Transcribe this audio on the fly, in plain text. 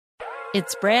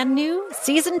It's brand new,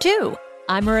 Season 2.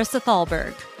 I'm Marissa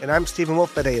Thalberg. And I'm Stephen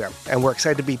Wolf Bedeta, and we're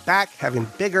excited to be back having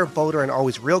bigger, bolder, and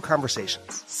always real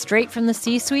conversations. Straight from the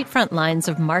C-suite front lines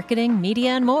of marketing, media,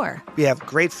 and more. We have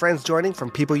great friends joining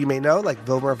from people you may know, like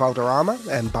Wilmer Valderrama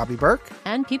and Bobby Burke.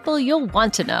 And people you'll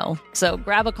want to know. So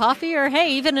grab a coffee or,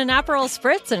 hey, even an Aperol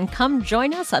Spritz and come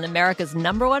join us on America's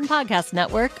 #1 podcast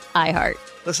network, iHeart.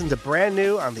 Listen to Brand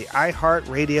New on the iHeart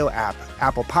Radio app,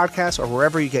 Apple Podcasts, or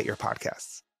wherever you get your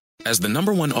podcasts. As the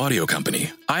 #1 audio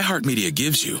company, iHeartMedia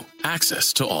gives you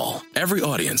access to all. Every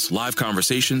audience, live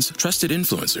conversations, trusted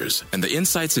influencers, and the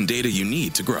insights and data you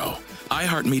need to grow.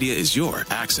 iHeartMedia is your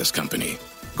access company.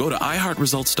 Go to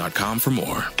iHeartResults.com for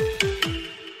more.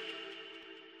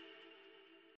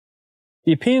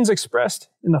 The opinions expressed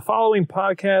in the following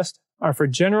podcast are for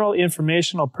general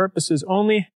informational purposes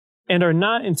only and are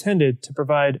not intended to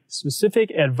provide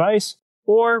specific advice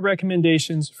or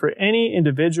recommendations for any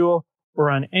individual or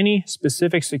on any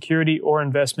specific security or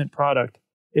investment product.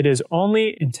 It is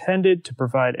only intended to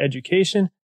provide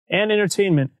education and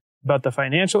entertainment about the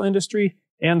financial industry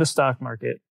and the stock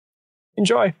market.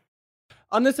 Enjoy.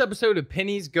 On this episode of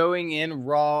Pennies Going In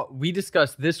Raw, we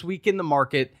discuss this week in the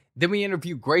market. Then we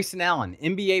interview Grayson Allen,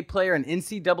 NBA player and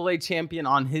NCAA champion,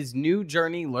 on his new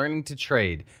journey learning to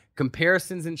trade,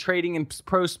 comparisons in trading in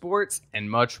pro sports,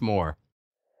 and much more.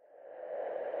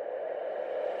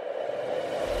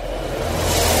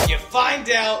 Find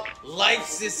out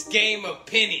life's this game of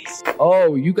pennies.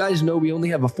 Oh, you guys know we only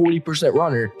have a 40%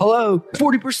 runner. Hello?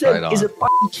 40% is a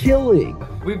fucking killing.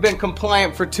 We've been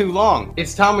compliant for too long.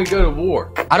 It's time we go to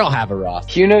war. I don't have a Roth.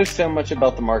 Q knows so much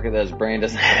about the market that his brain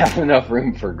doesn't have enough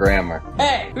room for grammar.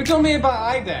 Hey, who told me about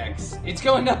IDEX? It's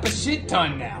going up a shit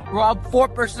ton now. Rob,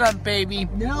 4%, baby.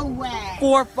 No way.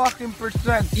 4 fucking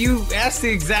percent. You asked the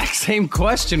exact same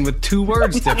question with 2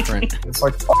 words different. It's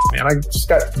like, fuck, man, I just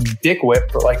got dick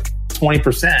whipped for like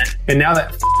 20%, and now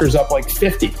that f***er's up like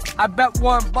 50. I bet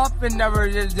Warren Buffett never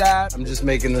did that. I'm just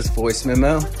making this voice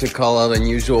memo to call out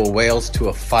unusual whales to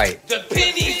a fight. The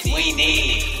pennies we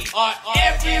need are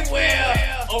everywhere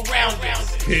around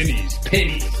us.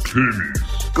 Pennies.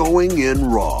 Going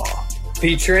in raw.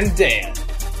 Featuring Dan,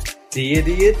 the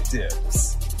Idiot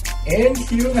Dips, and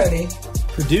Hugh Honey.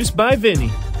 Produced by Vinny.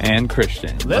 And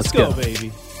Christian. Let's go,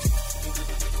 baby.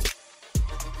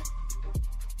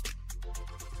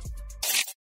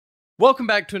 Welcome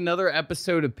back to another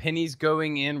episode of Pennies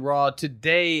Going In Raw.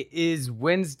 Today is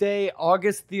Wednesday,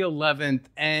 August the 11th,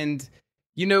 and,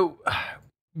 you know,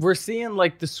 we're seeing,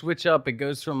 like, the switch up. It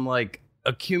goes from, like,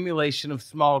 accumulation of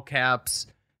small caps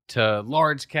to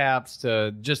large caps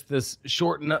to just this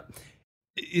shorten up.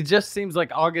 It just seems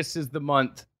like August is the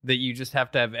month that you just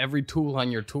have to have every tool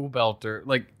on your tool belt, or,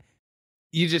 like,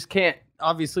 you just can't,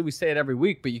 obviously we say it every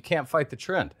week, but you can't fight the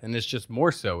trend, and it's just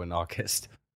more so in August.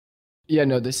 Yeah,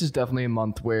 no, this is definitely a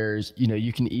month where, you know,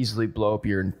 you can easily blow up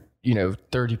your,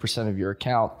 30% of your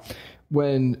account.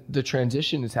 When the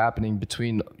transition is happening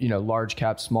between, large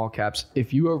caps, small caps,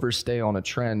 if you overstay on a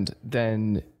trend,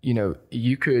 then,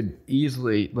 you could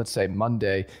easily, let's say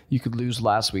Monday, you could lose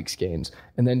last week's gains.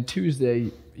 And then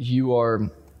Tuesday, you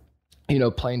are,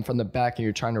 playing from the back and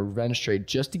you're trying to revenge trade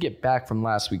just to get back from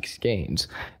last week's gains.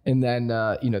 And then,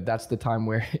 that's the time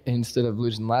where instead of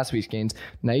losing last week's gains,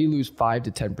 now you lose 5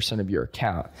 to 10% of your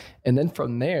account. And then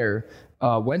from there,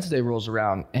 Wednesday rolls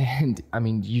around and,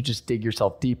 you just dig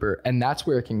yourself deeper. And that's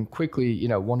where it can quickly,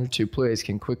 1 or 2 plays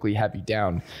can quickly have you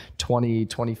down 20,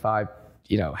 25,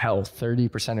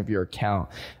 30% of your account.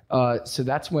 So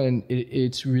that's when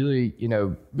it's really,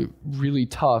 really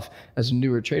tough as a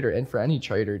newer trader and for any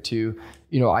trader to,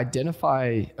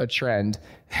 identify a trend,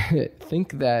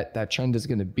 think that that trend is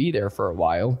going to be there for a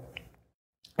while.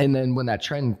 And then when that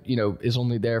trend, is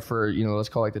only there for, let's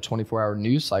call it like the 24-hour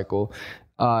news cycle,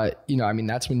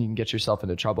 that's when you can get yourself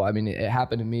into trouble. It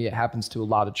happened to me. It happens to a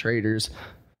lot of traders.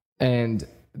 And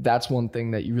that's one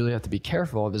thing that you really have to be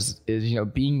careful of is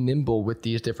being nimble with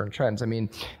these different trends.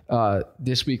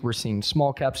 This week we're seeing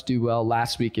small caps do well.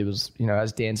 Last week it was,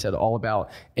 as Dan said, all about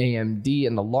AMD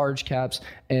and the large caps.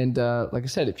 And like I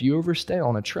said, if you overstay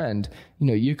on a trend,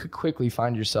 you could quickly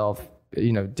find yourself,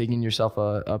 digging yourself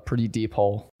a pretty deep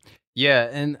hole. Yeah,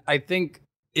 and I think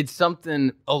it's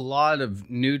something a lot of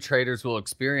new traders will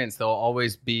experience. They'll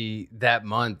always be that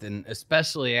month, and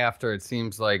especially after it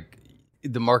seems like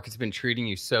the market's been treating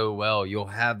you so well, you'll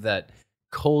have that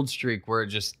cold streak where it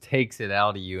just takes it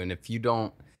out of you. And if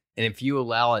you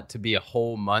allow it to be a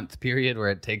whole month period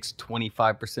where it takes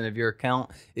 25% of your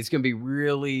account, it's going to be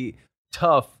really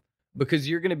tough because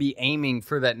you're going to be aiming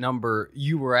for that number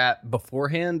you were at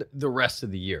beforehand the rest of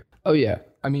the year. Oh, yeah.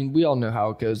 I mean, we all know how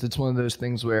it goes. It's one of those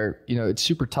things where, it's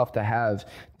super tough to have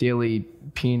daily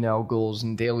P&L goals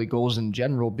and daily goals in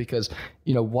general because,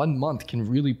 1 month can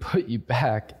really put you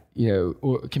back,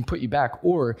 or can put you back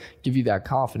or give you that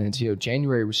confidence.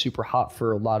 January was super hot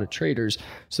for a lot of traders.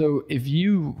 So if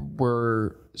you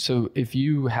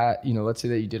had, let's say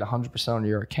that you did 100% on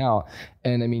your account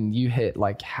and I mean, you hit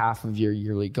like half of your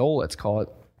yearly goal, let's call it,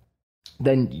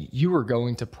 then you were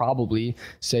going to probably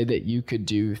say that you could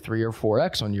do 3 or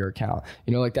 4x on your account.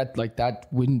 That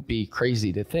wouldn't be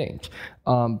crazy to think.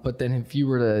 But then if you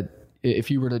were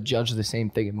to judge the same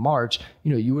thing in March,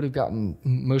 you would have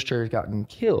most traders gotten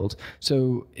killed.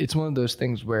 So it's one of those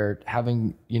things where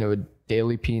having, a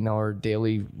daily P&L or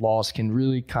daily loss can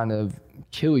really kind of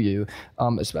kill you,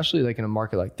 especially like in a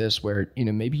market like this where,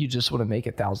 maybe you just want to make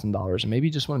 $1,000 and maybe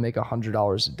you just want to make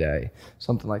 $100 a day,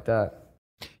 something like that.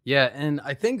 Yeah, and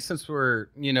I think since we're,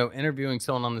 interviewing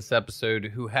someone on this episode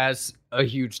who has a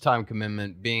huge time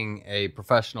commitment being a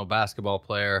professional basketball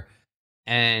player,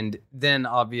 and then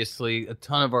obviously a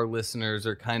ton of our listeners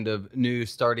are kind of new,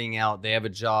 starting out, they have a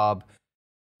job.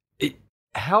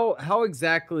 How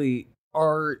exactly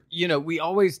are, we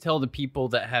always tell the people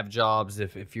that have jobs,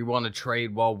 if you want to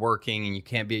trade while working and you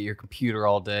can't be at your computer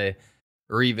all day,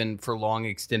 or even for long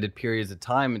extended periods of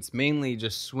time, it's mainly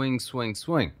just swing.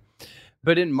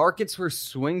 But in markets where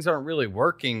swings aren't really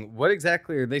working, what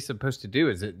exactly are they supposed to do?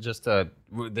 Is it just they're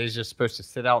just supposed to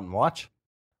sit out and watch?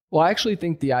 Well, I actually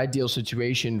think the ideal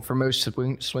situation for most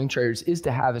swing traders is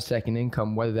to have a second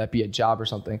income, whether that be a job or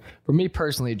something. For me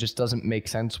personally, it just doesn't make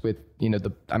sense with,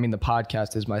 the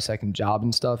podcast is my second job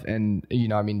and stuff. And,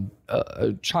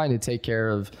 trying to take care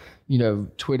of,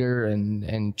 Twitter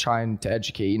and trying to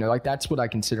educate, that's what I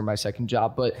consider my second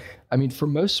job. But I mean, for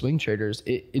most swing traders,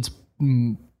 it's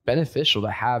beneficial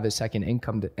to have a second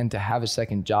income and to have a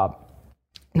second job.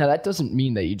 Now, that doesn't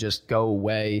mean that you just go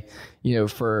away,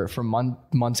 for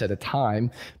months at a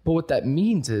time. But what that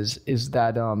means is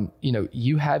that,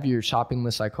 you have your shopping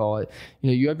list, I call it,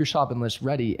 you have your shopping list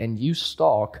ready and you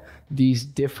stalk these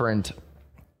different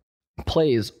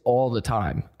plays all the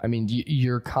time. I mean,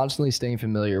 you're constantly staying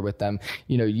familiar with them.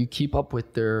 You keep up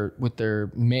with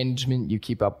their management, you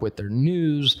keep up with their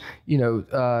news,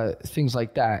 things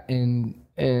like that.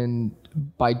 And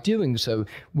by doing so,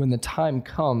 when the time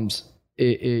comes,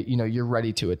 you're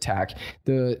ready to attack.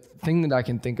 The thing that I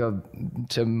can think of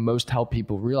to most help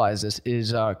people realize this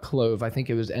is Clove. I think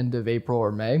it was end of April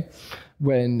or May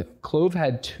when Clove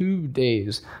had 2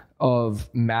 days of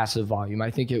massive volume.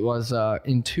 I think it was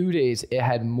in 2 days, it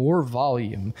had more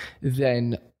volume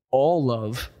than all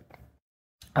of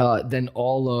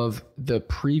the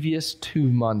previous 2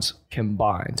 months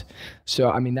combined. So,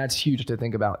 I mean, that's huge to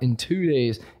think about. In 2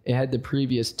 days, it had the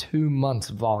previous 2 months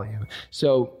volume.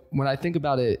 So when I think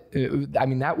about it,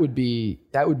 that would be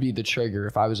the trigger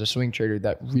if I was a swing trader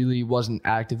that really wasn't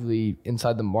actively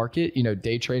inside the market,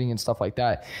 day trading and stuff like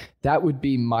that. That would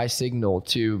be my signal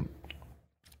to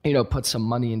put some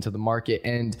money into the market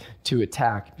and to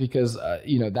attack, because,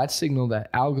 that signal that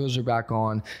algos are back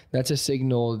on, that's a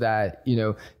signal that,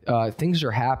 things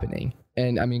are happening.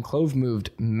 And I mean, Clove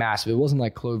moved massive. It wasn't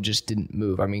like Clove just didn't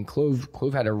move. I mean,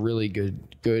 Clove had a really good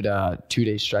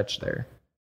 2-day stretch there.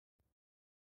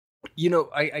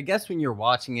 I guess when you're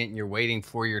watching it and you're waiting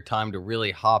for your time to really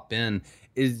hop in,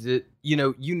 is it,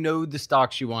 the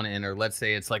stocks you want to enter, let's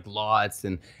say it's like lots,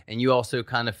 and you also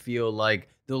kind of feel like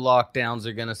the lockdowns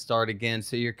are going to start again.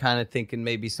 So you're kind of thinking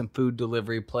maybe some food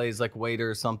delivery plays like Waiter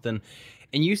or something.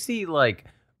 And you see like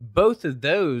both of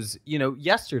those,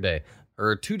 yesterday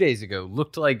or 2 days ago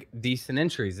looked like decent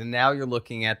entries. And now you're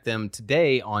looking at them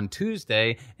today on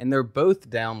Tuesday and they're both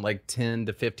down like 10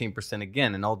 to 15%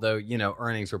 again. And although,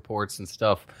 earnings reports and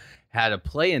stuff had a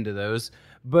play into those,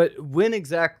 but when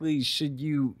exactly should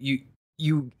you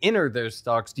enter those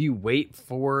stocks? Do you wait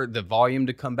for the volume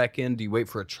to come back in? Do you wait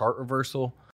for a chart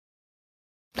reversal?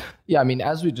 Yeah, I mean,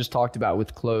 as we just talked about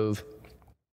with Clove,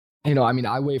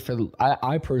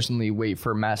 I personally wait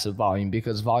for massive volume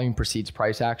because volume precedes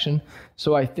price action.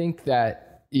 So I think that,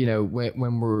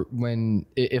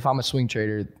 if I'm a swing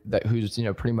trader who's,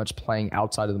 pretty much playing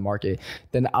outside of the market,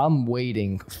 then I'm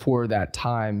waiting for that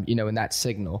time, and that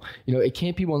signal. It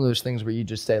can't be one of those things where you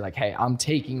just say like, hey, I'm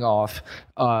taking off,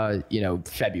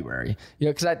 February,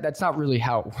 because that's not really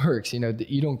how it works.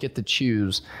 You don't get to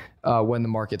choose when the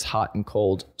market's hot and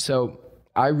cold. So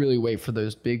I really wait for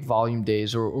those big volume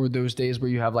days or those days where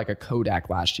you have like a Kodak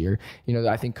last year.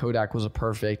 I think Kodak was a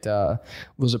perfect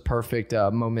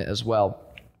moment as well.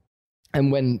 And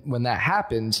when that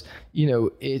happens,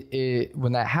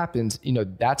 when that happens,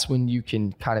 that's when you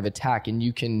can kind of attack,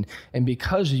 and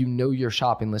because you know your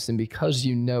shopping list and because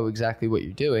you know exactly what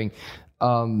you're doing,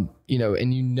 and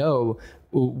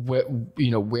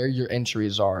where your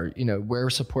entries are, where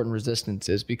support and resistance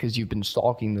is, because you've been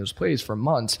stalking those plays for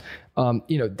months,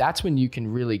 that's when you can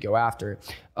really go after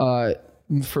it.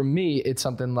 For me, it's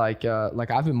something like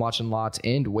I've been watching lots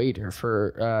and Wader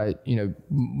for,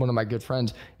 one of my good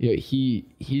friends,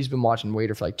 he's been watching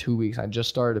Wader for like 2 weeks. I just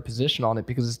started a position on it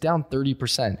because it's down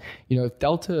 30%.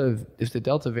 If the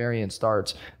Delta variant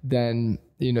starts, then,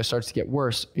 starts to get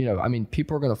worse,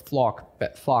 people are going to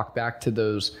flock back to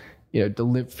those,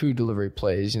 food delivery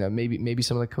plays, maybe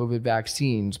some of the COVID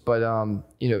vaccines, but,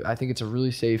 I think it's a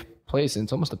really safe place, and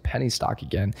it's almost a penny stock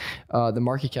again. The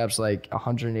market cap's like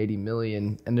 180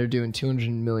 million, and they're doing 200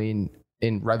 million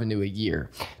in revenue a year.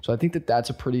 So I think that's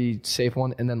a pretty safe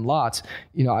one. And then lots,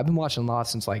 I've been watching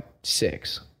lots since like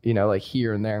 6, like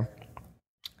here and there.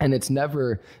 And it's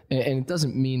never, and it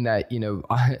doesn't mean that,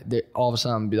 all of a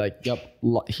sudden be like, yep,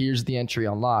 here's the entry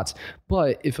on lots.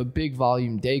 But if a big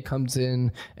volume day comes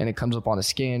in and it comes up on a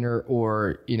scanner,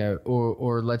 or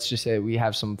let's just say we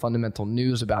have some fundamental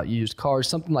news about used cars,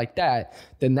 something like that,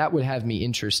 then that would have me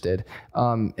interested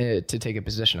to take a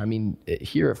position.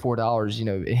 Here at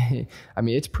 $4,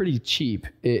 it's pretty cheap,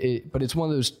 but it's one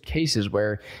of those cases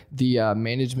where the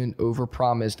management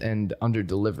overpromised and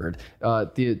underdelivered.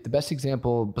 The best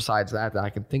example besides that I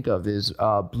can think of is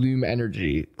Bloom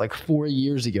Energy. Like 4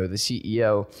 years ago, the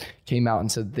CEO came out and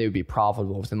said they would be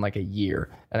profitable within like a year.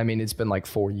 And it's been like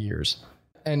 4 years.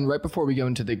 And right before we go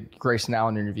into the Grayson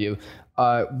Allen interview,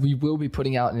 we will be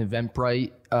putting out an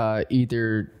Eventbrite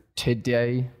either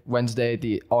today, Wednesday,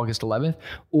 the August 11th,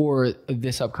 or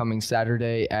this upcoming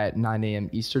Saturday at 9 a.m.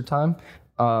 Eastern time.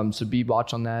 So be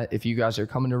watch on that. If you guys are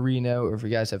coming to Reno, or if you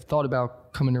guys have thought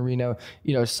about coming to Reno,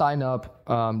 sign up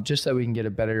just so we can get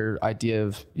a better idea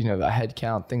of, a head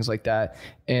count, things like that.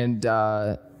 And,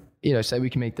 so we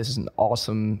can make this an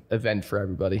awesome event for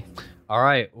everybody. All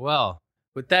right. Well,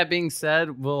 with that being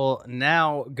said, we'll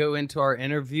now go into our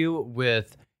interview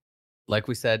with, like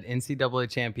we said, NCAA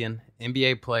champion,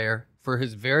 NBA player, for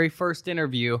his very first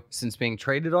interview since being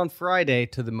traded on Friday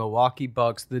to the Milwaukee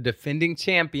Bucks, the defending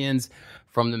champions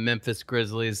from the Memphis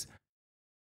Grizzlies.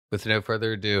 With no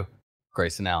further ado,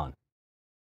 Grayson Allen.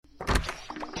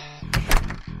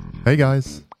 Hey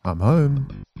guys, I'm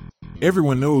home.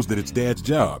 Everyone knows that it's Dad's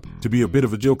job to be a bit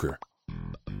of a joker.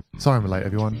 Sorry I'm late,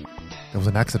 everyone. There was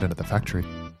an accident at the factory.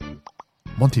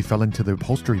 Monty fell into the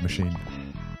upholstery machine.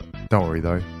 Don't worry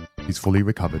though, he's fully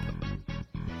recovered.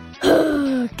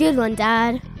 Good one,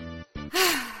 Dad.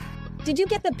 Did you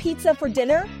get the pizza for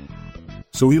dinner?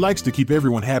 So he likes to keep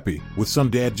everyone happy with some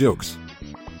dad jokes.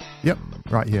 Yep,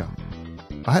 right here.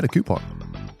 I had a coupon,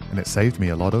 and it saved me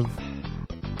a lot of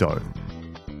dough.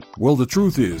 Well, the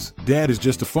truth is, Dad is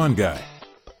just a fun guy.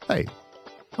 Hey,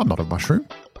 I'm not a mushroom.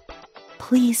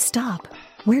 Please stop.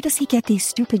 Where does he get these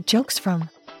stupid jokes from?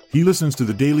 He listens to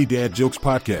the Daily Dad Jokes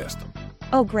podcast.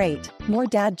 Oh, great. More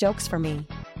dad jokes for me.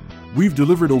 We've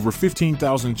delivered over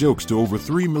 15,000 jokes to over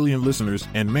 3 million listeners,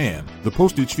 and man, the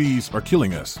postage fees are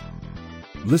killing us.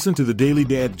 Listen to the Daily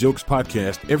Dad Jokes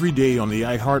podcast every day on the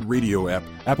iHeartRadio app,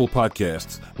 Apple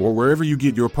Podcasts, or wherever you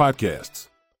get your podcasts.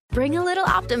 Bring a little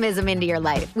optimism into your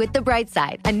life with The Bright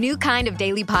Side, a new kind of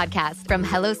daily podcast from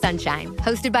Hello Sunshine,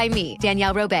 hosted by me,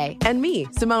 Danielle Robay. And me,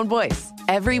 Simone Boyce.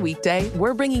 Every weekday,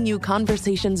 we're bringing you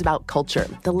conversations about culture,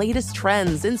 the latest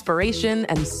trends, inspiration,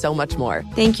 and so much more.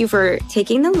 Thank you for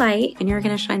taking the light, and you're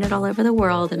going to shine it all over the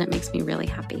world, and it makes me really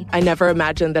happy. I never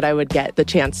imagined that I would get the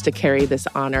chance to carry this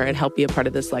honor and help be a part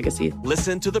of this legacy.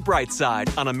 Listen to The Bright Side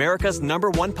on America's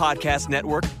 #1 podcast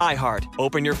network, iHeart.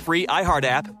 Open your free iHeart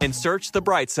app and search The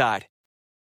Bright Side.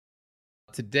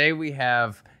 Today we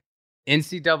have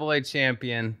NCAA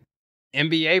champion,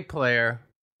 NBA player,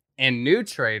 and new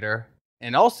trader,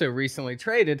 and also recently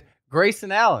traded,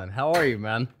 Grayson Allen. How are you,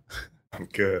 man? I'm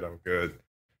good.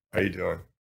 How you doing?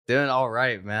 Doing all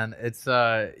right, man. It's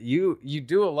you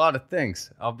do a lot of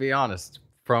things, I'll be honest.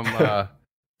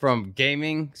 From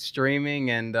gaming,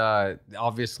 streaming, and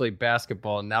obviously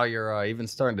basketball. Now you're even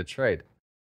starting to trade.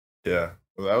 Yeah.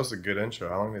 Well, that was a good intro.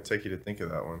 How long did it take you to think of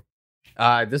that one?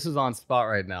 This is on spot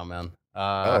right now, man.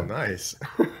 Oh, nice.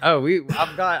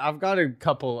 I've got a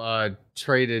couple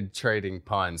trading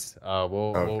puns.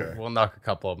 We'll knock a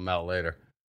couple of them out later.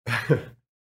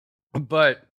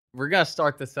 But we're gonna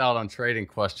start this out on trading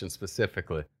questions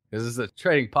specifically. This is a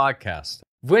trading podcast.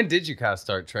 When did you guys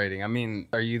start trading? I mean,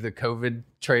 are you the COVID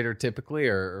trader typically,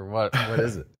 or what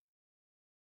is it?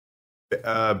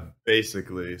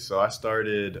 Basically. So I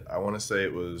started, I want to say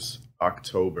it was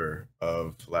October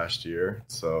of last year.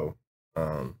 So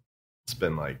it's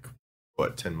been like,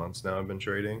 what, 10 months now I've been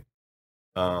trading.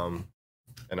 And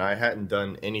I hadn't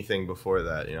done anything before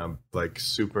that. You know, I'm like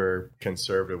super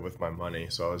conservative with my money.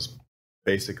 So I was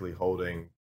basically holding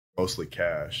mostly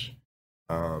cash.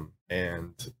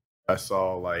 And I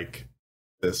saw like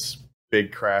this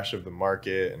big crash of the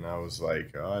market, and I was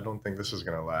like, oh, I don't think this is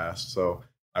going to last. So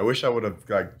I wish I would have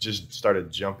like just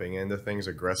started jumping into things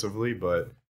aggressively, but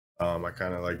I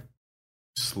kind of like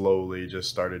slowly just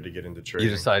started to get into trading.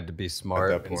 You decided to be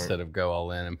smart instead of go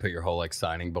all in and put your whole like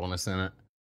signing bonus in it.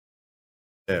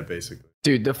 Yeah, basically.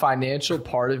 Dude, the financial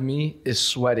part of me is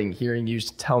sweating hearing you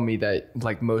tell me that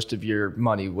like most of your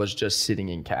money was just sitting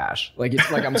in cash. Like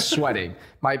it's like I'm sweating.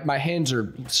 My hands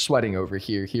are sweating over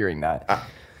here hearing that.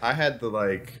 I had the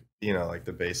like, you know, like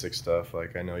the basic stuff.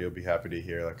 Like I know you'll be happy to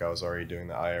hear. Like I was already doing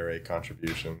the IRA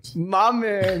contributions. My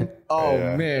man. Oh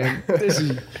man.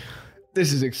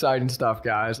 This is exciting stuff,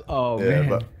 guys. Oh man.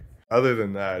 But other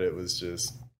than that, it was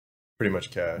just pretty much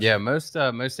cash. Yeah, most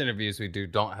interviews we do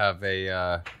don't have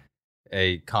a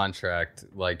contract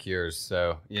like yours,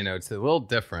 so you know it's a little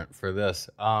different for this.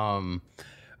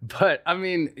 But I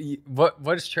mean,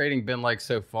 what's trading been like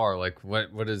so far? Like,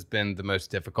 what has been the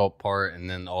most difficult part, and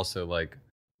then also like,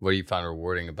 what do you find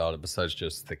rewarding about it besides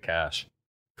just the cash?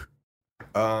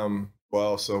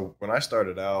 Well, so when I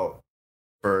started out,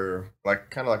 for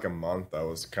like kind of like a month, I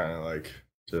was kind of like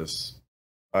just.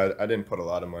 I didn't put a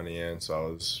lot of money in, so I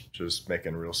was just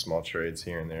making real small trades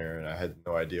here and there, and I had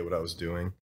no idea what I was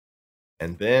doing.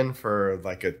 And then for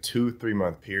like a 2-3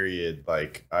 month period,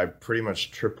 like I pretty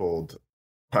much tripled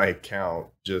my account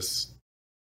just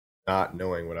not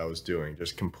knowing what I was doing,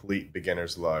 just complete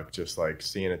beginner's luck, just like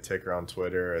seeing a ticker on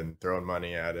Twitter and throwing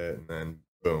money at it, and then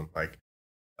boom, like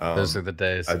those are the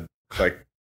days. Like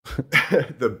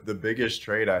the biggest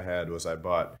trade I had was I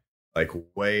bought like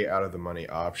way out of the money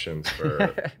options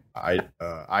for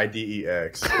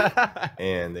IDEX,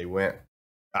 and they went.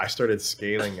 I started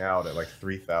scaling out at like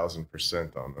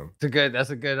 3,000% on them. That's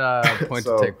a good point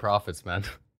to take profits, man.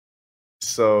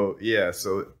 So yeah,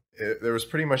 there was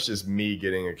pretty much just me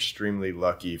getting extremely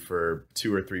lucky for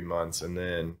 2 or 3 months, and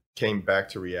then came back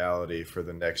to reality for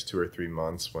the next 2 or 3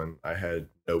 months when I had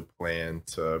no plan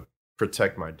to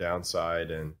protect my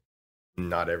downside, and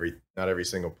not every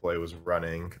single play was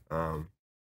running.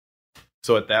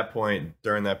 So at that point,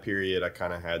 during that period, I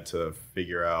kind of had to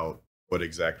figure out what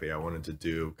exactly I wanted to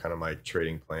do, kind of my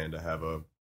trading plan to have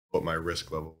what my risk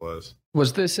level was.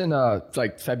 Was this in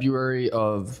like February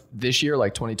of this year,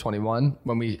 like 2021,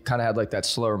 when we kind of had like that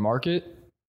slower market?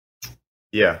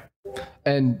 Yeah.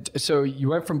 And so you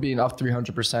went from being up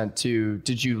 300% to,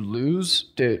 did you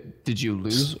lose? Did you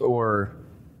lose or?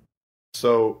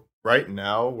 So right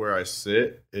now where I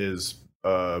sit is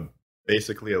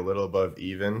basically a little above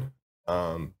even.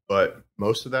 But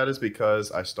most of that is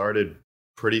because I started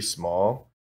pretty small.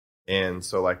 And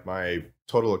so like my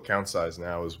total account size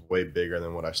now is way bigger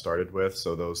than what I started with.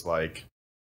 So those like,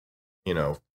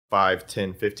 5,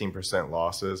 10, 15%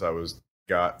 losses I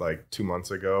got like 2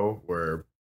 months ago were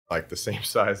like the same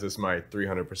size as my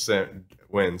 300%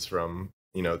 wins from,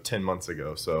 10 months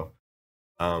ago. So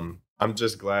I'm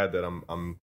just glad that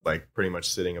I'm like pretty much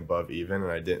sitting above even,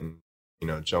 and I didn't,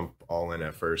 jump all in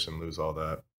at first and lose all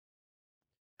that.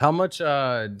 How much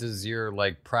does your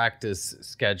like practice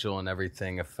schedule and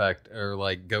everything affect or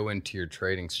like go into your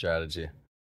trading strategy?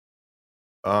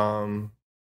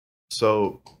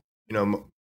 So,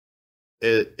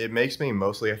 it makes me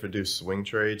mostly have to do swing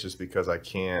trades just because I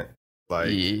can't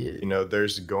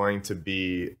there's going to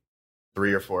be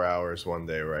 3 or 4 hours one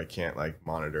day where I can't like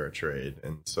monitor a trade.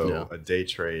 And so a day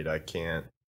trade, I can't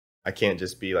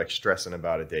just be like stressing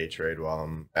about a day trade while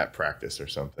I'm at practice or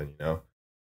something,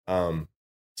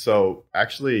 So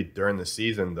actually during the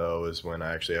season though is when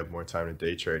I actually have more time to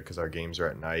day trade because our games are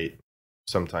at night.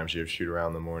 Sometimes you shoot around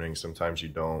in the morning, sometimes you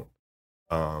don't.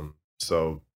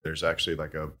 So there's actually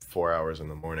like 4 hours in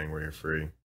the morning where you're free.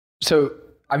 So,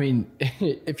 I mean,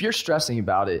 if you're stressing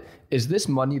about it, is this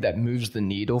money that moves the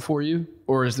needle for you?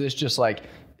 Or is this just like,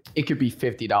 it could be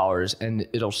 $50 and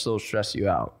it'll still stress you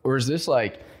out? Or is this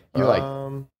like, you're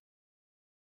like...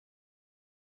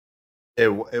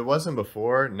 It wasn't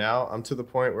before. Now I'm to the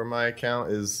point where my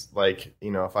account is like,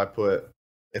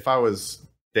 if I was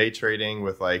day trading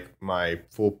with like my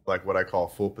full, like what I call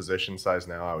full position size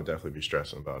now, I would definitely be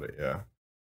stressing about it. Yeah.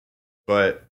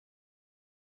 But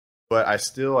I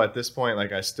still, at this point,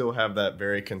 like I still have that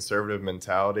very conservative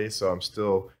mentality. So I'm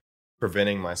still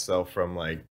preventing myself from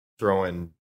like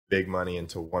throwing big money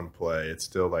into one play. It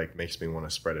still like makes me want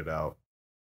to spread it out.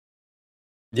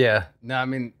 Yeah, no, I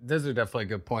mean, those are definitely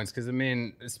good points because, I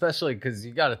mean, especially because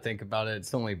you got to think about it.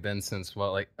 It's only been since,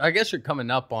 well, like, I guess you're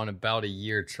coming up on about a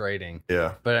year trading.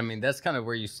 Yeah. But I mean, that's kind of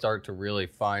where you start to really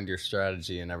find your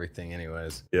strategy and everything,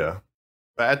 anyways. Yeah.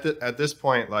 But at this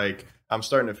point, like, I'm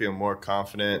starting to feel more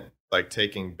confident, like,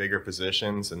 taking bigger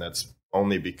positions. And that's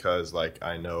only because, like,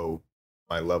 I know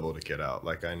my level to get out.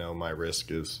 Like, I know my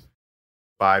risk is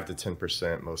 5 to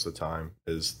 10% most of the time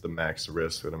is the max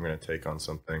risk that I'm going to take on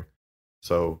something.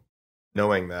 So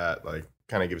knowing that, like,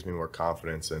 kind of gives me more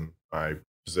confidence in my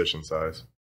position size.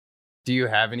 Do you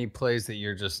have any plays that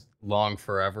you're just long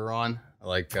forever on?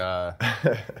 Like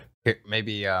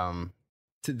maybe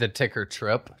the ticker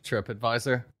Trip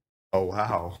Advisor? Oh,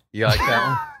 wow. You like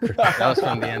that one? That was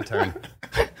from the intern.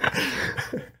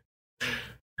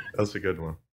 That's a good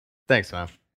one. Thanks, man.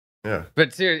 Yeah.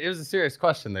 But it was a serious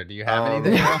question there. Do you have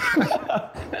anything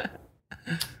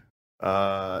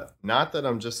not that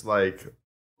I'm just like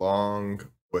long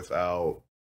without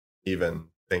even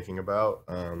thinking about.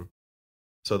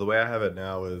 So the way I have it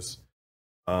now is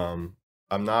I'm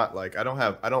not like I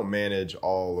don't manage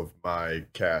all of my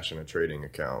cash in a trading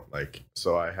account. Like,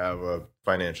 so I have a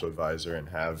financial advisor and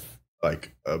have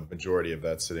like a majority of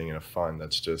that sitting in a fund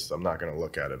that's just I'm not going to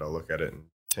look at it. I'll look at it in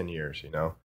 10 years, you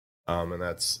know. And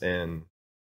that's in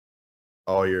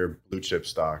all your blue chip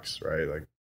stocks, right? Like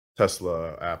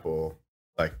Tesla, Apple,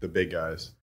 like the big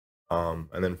guys. And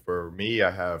then for me,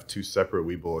 I have two separate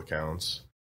Webull accounts.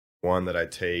 One that I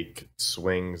take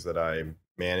swings that I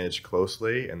manage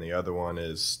closely, and the other one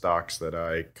is stocks that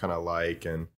I kind of like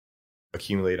and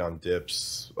accumulate on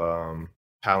dips.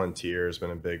 Palantir has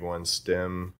been a big one.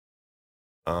 Stem,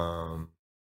 Lucid.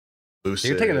 So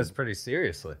you're taking this pretty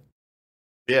seriously.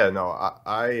 Yeah, no,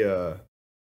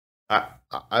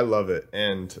 I love it,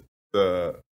 and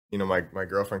my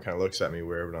girlfriend kind of looks at me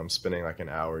weird when I'm spending like an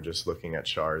hour just looking at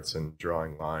charts and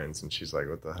drawing lines, and she's like,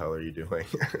 "What the hell are you doing?"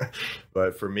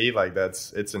 But for me, like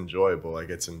it's enjoyable, like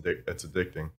it's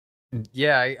addicting.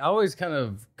 Yeah, I always kind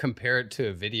of compare it to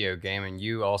a video game, and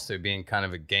you also being kind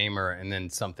of a gamer, and then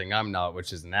something I'm not,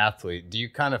 which is an athlete. Do you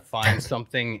kind of find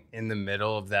something in the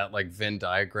middle of that like Venn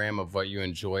diagram of what you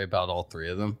enjoy about all three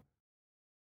of them?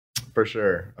 For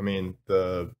sure. I mean,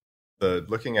 the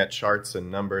looking at charts and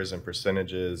numbers and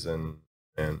percentages and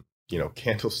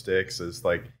candlesticks is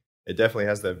like it definitely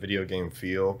has that video game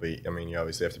feel. But I mean, you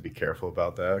obviously have to be careful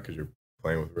about that because you're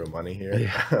playing with real money here.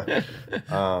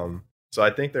 Yeah. So I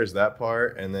think there's that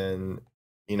part, and then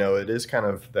it is kind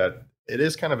of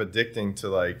addicting to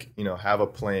like have a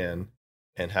plan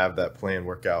and have that plan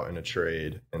work out in a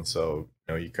trade, and so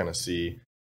you kind of see.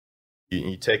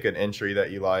 You take an entry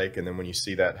that you like, and then when you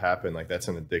see that happen, like that's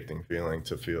an addicting feeling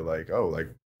to feel like, oh, like,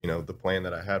 the plan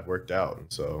that I had worked out.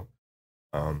 And so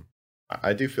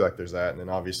I do feel like there's that. And then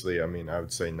obviously, I mean, I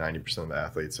would say 90% of the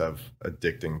athletes have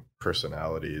addicting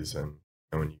personalities. And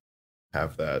when you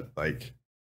have that like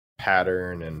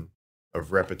pattern and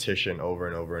of repetition over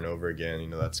and over and over again,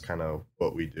 that's kind of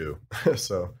what we do.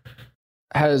 So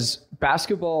has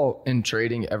basketball and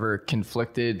trading ever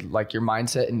conflicted like your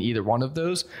mindset in either one of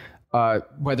those?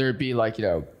 Whether it be like,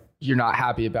 you're not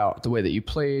happy about the way that you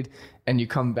played and you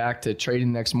come back to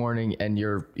trading the next morning and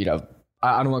you're,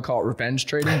 I don't want to call it revenge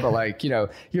trading, but like,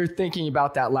 you're thinking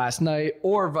about that last night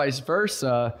or vice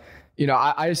versa.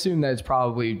 I assume that it's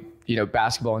probably,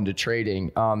 basketball into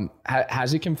trading.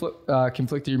 Has it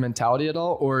conflicted your mentality at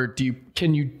all, or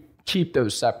can you keep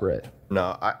those separate?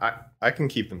 No, I can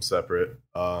keep them separate.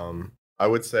 I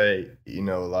would say, a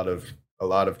lot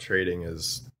of trading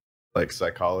is like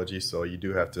psychology, so I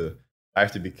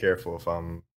have to be careful if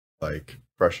I'm like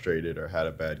frustrated or had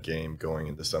a bad game going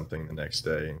into something the next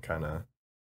day, and kind of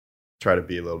try to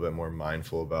be a little bit more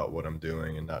mindful about what I'm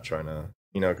doing and not trying to,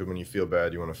 because when you feel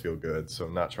bad, you want to feel good. So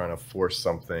I'm not trying to force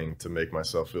something to make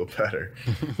myself feel better.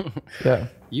 Yeah.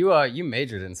 You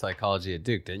majored in psychology at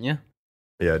Duke, didn't you?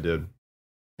 Yeah, I did.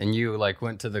 And you like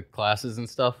went to the classes and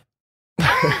stuff?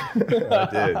 I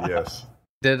did, yes.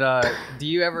 Do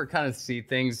you ever kind of see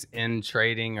things in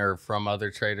trading or from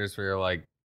other traders where you're like,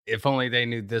 if only they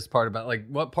knew this part about, like,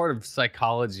 what part of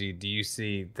psychology do you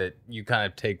see that you kind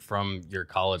of take from your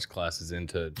college classes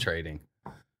into trading?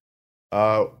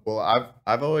 Well,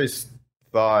 I've always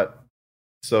thought,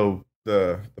 so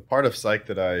the part of psych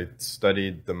that I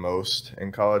studied the most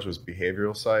in college was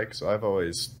behavioral psych. So I've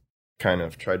always kind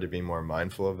of tried to be more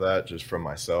mindful of that just from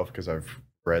myself, because I've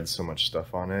read so much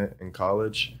stuff on it in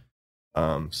college.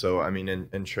 So I mean,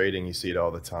 in trading, you see it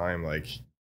all the time, like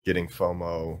getting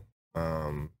FOMO,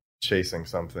 chasing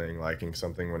something, liking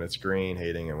something when it's green,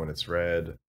 hating it when it's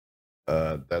red,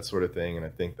 that sort of thing. And I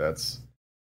think that's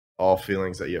all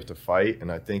feelings that you have to fight.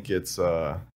 And I think it's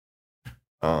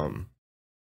The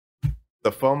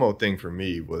FOMO thing for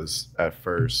me was at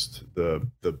first the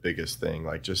biggest thing,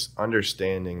 like just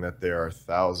understanding that there are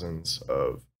thousands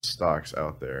of stocks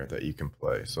out there that you can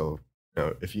play. So,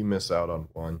 if you miss out on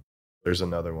one, there's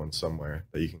another one somewhere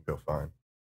that you can go find.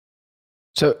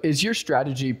 So is your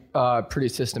strategy pretty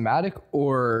systematic,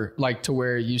 or like to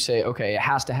where you say, okay, it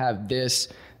has to have this,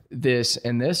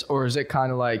 and this, or is it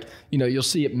kind of like, you'll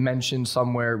see it mentioned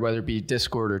somewhere, whether it be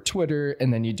Discord or Twitter,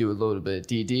 and then you do a little bit of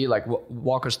DD? Like,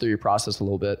 walk us through your process a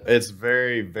little bit. It's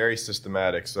very, very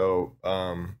systematic. So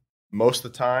most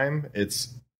of the time,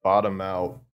 it's bottom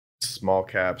out small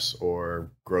caps or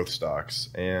growth stocks,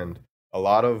 and a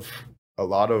lot of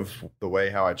the way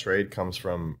how I trade comes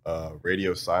from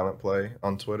radio silent play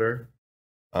on Twitter.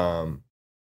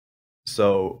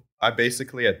 So I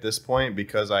basically, at this point,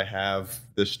 because I have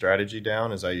this strategy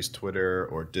down, is I use Twitter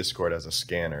or Discord as a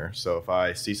scanner. So if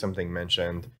I see something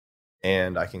mentioned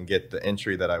and I can get the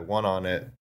entry that I want on it,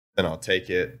 then I'll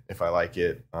take it if I like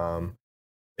it.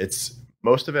 It's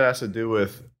most of it has to do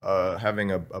with having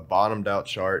a bottomed out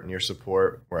chart near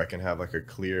support where I can have like a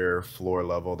clear floor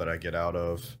level that I get out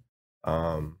of.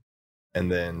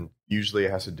 And then usually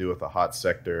it has to do with a hot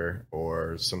sector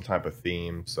or some type of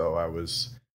theme. So I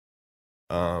was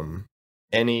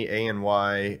any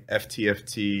ANY,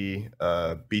 FTFT,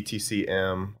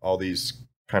 BTCM, all these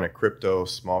kind of crypto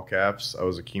small caps I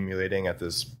was accumulating at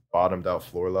this bottomed out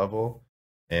floor level,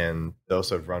 and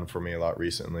those have run for me a lot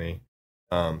recently.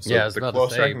 I was about to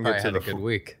say, you probably had a good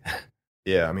week.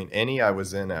 Yeah, I mean, any I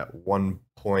was in at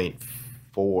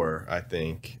 1.4, I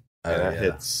think, and I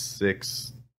hit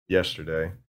 6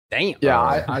 yesterday. Damn. Yeah,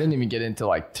 I didn't even get into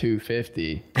like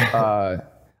 250.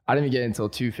 I didn't even get until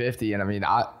 250, and I mean,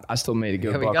 I still made a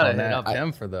good buck on that. We gotta hit up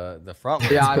him for the front.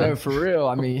 Yeah, I know, for real.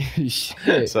 I mean,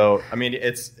 shit. So I mean,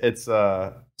 it's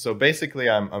so basically,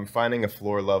 I'm finding a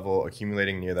floor level,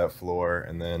 accumulating near that floor,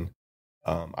 and then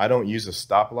I don't use a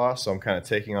stop loss, so I'm kind of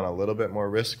taking on a little bit more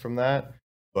risk from that.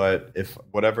 But if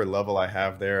whatever level I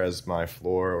have there as my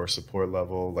floor or support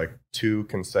level, like 2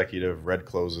 consecutive red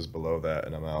closes below that,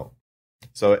 and I'm out.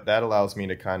 So that allows me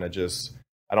to kind of just,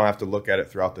 I don't have to look at it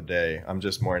throughout the day. I'm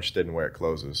just more interested in where it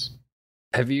closes.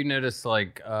 Have you noticed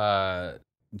like it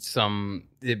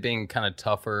being kind of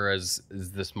tougher as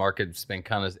this market's been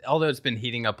kind of, although it's been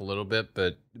heating up a little bit,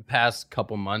 but past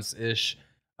couple months ish,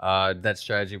 that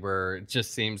strategy where it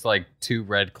just seems like 2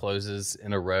 red closes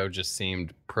in a row just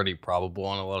seemed pretty probable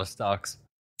on a lot of stocks?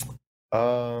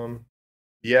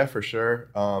 Yeah, for sure.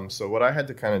 So what I had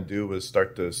to kind of do was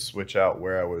start to switch out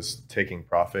where I was taking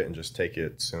profit and just take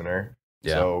it sooner.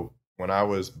 Yeah. So when I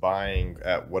was buying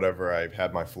at whatever I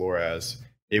had my floor as,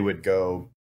 it would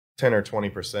go 10 or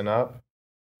 20% up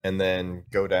and then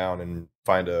go down and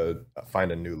find a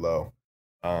new low.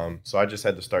 So I just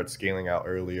had to start scaling out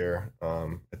earlier.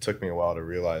 It took me a while to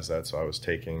realize that. So I was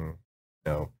taking,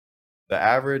 the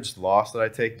average loss that I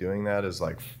take doing that is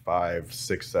like 5,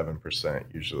 6, 7%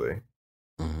 usually.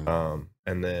 Mm-hmm.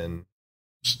 And then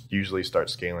usually start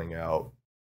scaling out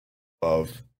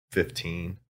above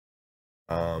 15.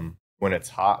 When it's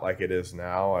hot like it is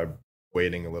now, I'm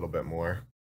waiting a little bit more.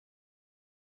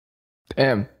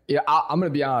 Damn. Yeah, I'm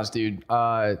going to be honest, dude.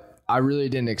 I really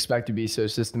didn't expect to be so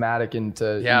systematic and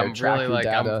to I'm track really your like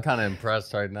data. I'm kind of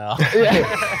impressed right now.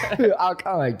 Yeah. I'm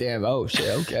kind of like, damn. Oh shit.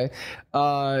 Okay.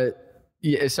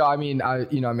 Yeah. So I mean,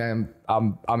 I'm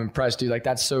impressed, dude. Like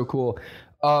that's so cool.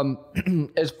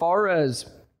 As far as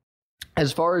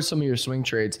some of your swing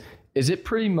trades, is it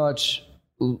pretty much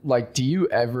like, do you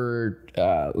ever,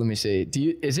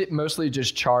 is it mostly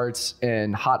just charts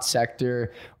and hot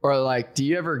sector, or like, do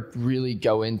you ever really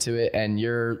go into it and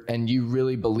you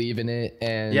really believe in it?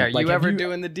 And yeah, like, you ever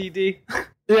doing the DD?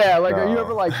 Yeah. Like, are you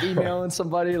ever like emailing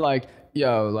somebody like,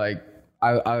 yo, like,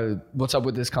 I what's up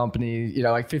with this company?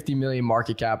 Like 50 million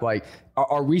market cap. Like,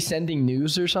 are we sending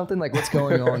news or something? Like, what's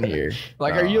going on here?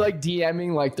 Like, are you like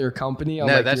DMing like their company? On,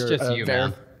 no, like, that's just you,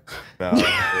 man. No,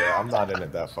 yeah, I'm not in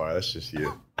it that far. That's just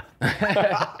you.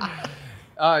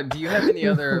 Do you have any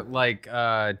other like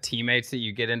teammates that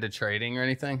you get into trading or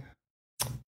anything?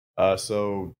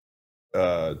 So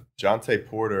Jonte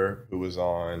Porter, who was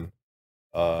on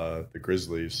the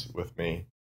Grizzlies with me,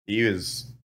 he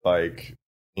was like,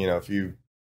 if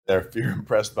you're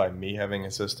impressed by me having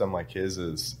a system like his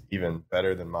is even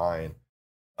better than mine.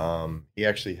 He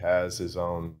actually has his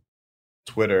own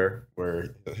Twitter,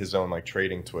 where his own like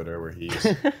trading Twitter, where he's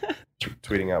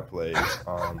tweeting out plays.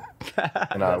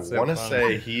 And I want to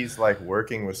say he's like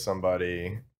working with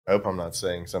somebody. I hope I'm not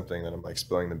saying something that I'm like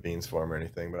spilling the beans for him or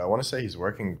anything, but I want to say he's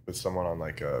working with someone on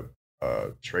like a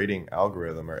trading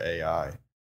algorithm or AI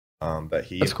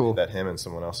that him and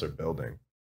someone else are building.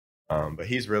 But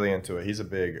he's really into it. He's a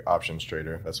big options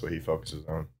trader. That's what he focuses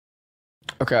on.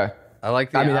 Okay. I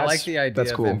like the idea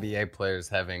of cool. NBA players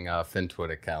having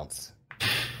FinTwit accounts.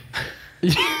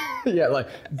 Yeah, like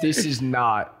this is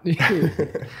not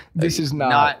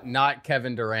not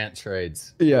Kevin Durant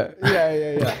trades. Yeah.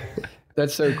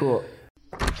 That's so cool.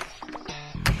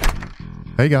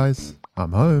 Hey guys,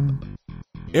 I'm home.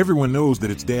 Everyone knows that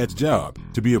it's Dad's job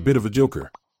to be a bit of a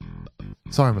joker.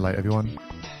 Sorry I'm late, everyone.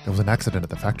 There was an accident at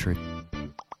the factory.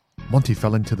 Monty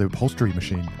fell into the upholstery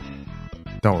machine.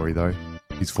 Don't worry though,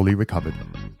 he's fully recovered.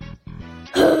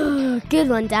 Good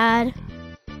one, Dad.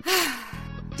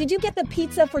 Did you get the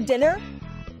pizza for dinner?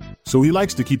 So he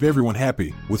likes to keep everyone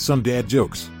happy with some dad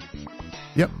jokes.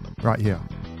 Yep, right here.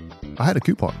 I had a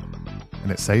coupon,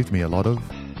 and it saved me a lot of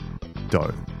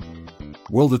dough.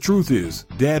 Well, the truth is,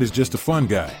 Dad is just a fun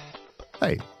guy.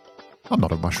 Hey, I'm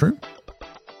not a mushroom.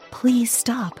 Please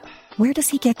stop. Where does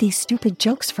he get these stupid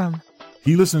jokes from?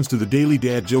 He listens to the Daily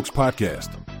Dad Jokes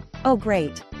podcast. Oh,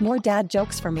 great. More dad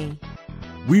jokes for me.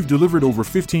 We've delivered over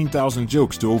 15,000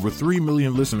 jokes to over 3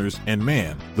 million listeners, and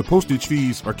man, the postage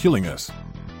fees are killing us.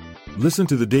 Listen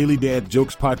to the Daily Dad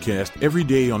Jokes podcast every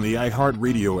day on the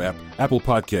iHeartRadio app, Apple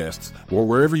Podcasts, or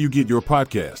wherever you get your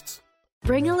podcasts.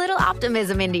 Bring a little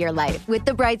optimism into your life with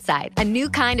The Bright Side, a new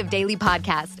kind of daily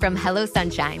podcast from Hello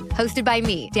Sunshine, hosted by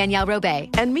me, Danielle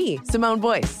Robay. And me, Simone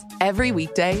Boyce. Every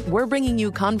weekday, we're bringing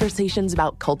you conversations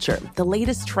about culture, the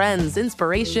latest trends,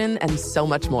 inspiration, and so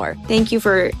much more. Thank you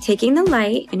for taking the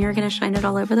light, and you're going to shine it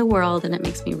all over the world, and it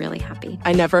makes me really happy.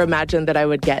 I never imagined that I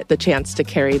would get the chance to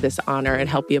carry this honor and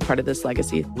help be a part of this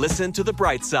legacy. Listen to The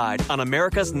Bright Side on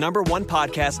America's #1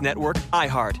 podcast network,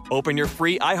 iHeart. Open your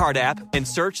free iHeart app and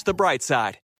search The Bright Side.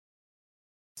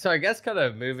 So I guess kind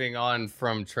of moving on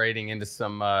from trading into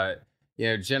some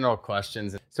general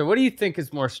questions. So what do you think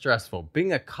is more stressful,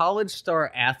 being a college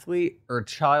star athlete or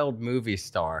child movie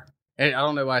star? And I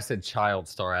don't know why I said child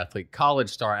star athlete, college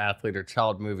star athlete or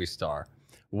child movie star.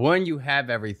 One, you have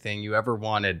everything you ever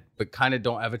wanted, but kind of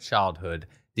don't have a childhood.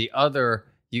 The other,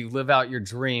 you live out your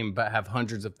dream, but have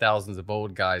hundreds of thousands of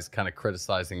old guys kind of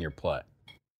criticizing your play.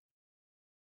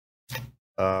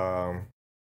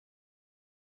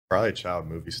 Probably child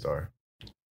movie star.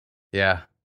 Yeah.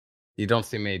 You don't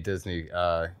see many Disney,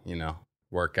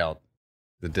 work out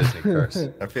the Disney curse.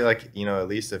 I feel like, at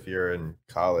least if you're in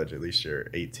college, at least you're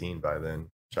 18 by then.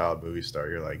 Child movie star,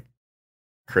 you're like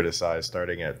criticized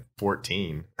starting at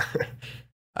 14.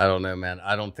 I don't know, man.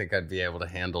 I don't think I'd be able to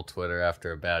handle Twitter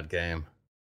after a bad game.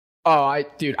 Oh, I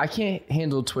can't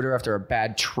handle Twitter after a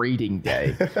bad trading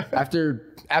day.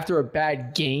 after a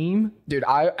bad game, dude,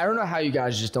 I don't know how you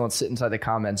guys just don't sit inside the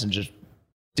comments and just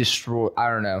destroy. I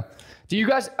don't know. Do you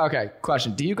guys,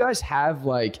 question. Do you guys have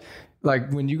like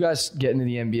when you guys get into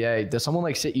the NBA, does someone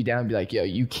like sit you down and be like, yo,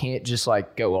 you can't just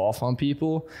like go off on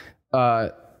people?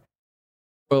 Or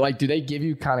like, do they give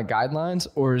you kind of guidelines,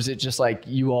 or is it just like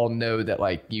you all know that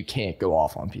like you can't go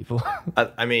off on people?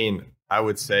 I mean, I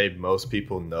would say most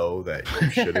people know that you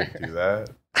shouldn't do that.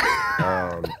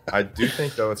 I do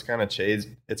think though it's kind of changed.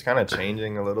 It's kind of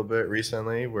changing a little bit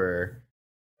recently, where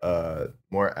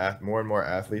more and more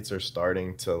athletes are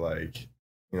starting to like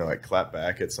clap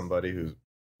back at somebody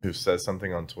who says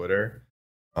something on Twitter.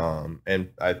 And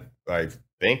I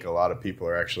think a lot of people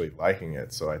are actually liking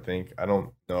it. So I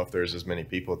don't know if there's as many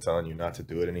people telling you not to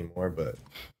do it anymore, but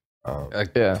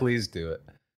please do it.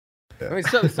 Yeah. I mean,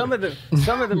 some of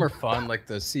them are fun, like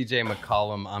the CJ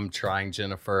McCollum "I'm trying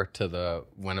Jennifer" to the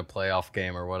win a playoff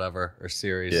game or whatever or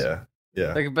series. Yeah.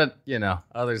 Like, but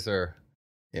others are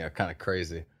kind of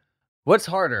crazy. What's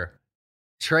harder,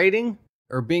 trading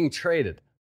or being traded?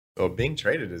 Well, being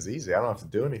traded is easy. I don't have to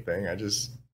do anything. I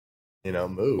just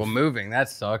move. Well, moving, that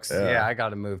sucks. Yeah, I got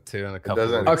to move too in a couple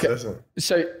of weeks. Okay,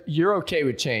 so you're okay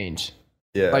with change?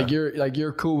 Yeah.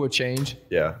 You're cool with change?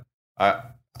 Yeah. So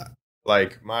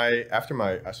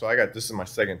this is my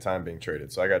second time being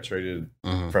traded. So I got traded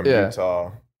from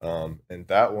Utah. And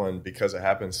that one, because it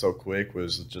happened so quick,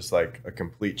 was just like a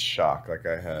complete shock. Like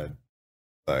I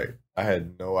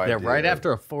had no idea. Yeah, right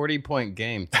after a 40-point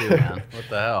game too, man. What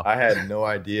the hell? I had no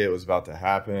idea it was about to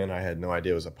happen. I had no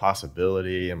idea it was a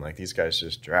possibility. I'm like, these guys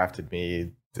just drafted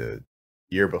me the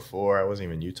year before. I wasn't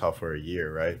even in Utah for a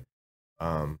year, right?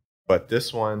 But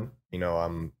this one,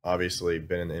 I'm obviously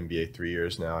been in the NBA 3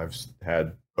 years now. I've had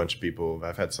a bunch of people.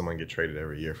 I've had someone get traded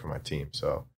every year for my team.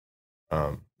 So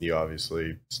you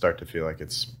obviously start to feel like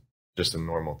it's just a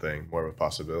normal thing, more of a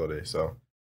possibility. So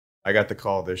I got the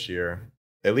call this year.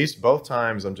 At least both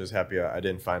times, I'm just happy I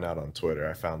didn't find out on Twitter.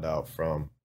 I found out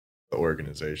from the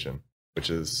organization,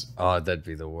 which is... Oh, that'd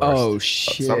be the worst. Oh,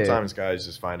 shit. Sometimes guys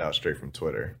just find out straight from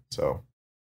Twitter. So,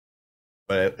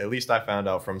 but at least I found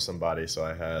out from somebody, so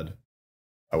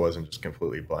I wasn't just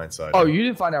completely blindsided. Oh, you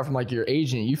didn't find out from like your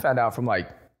agent. You found out from like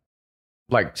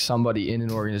somebody in an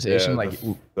organization.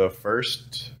 Yeah, the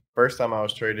first time I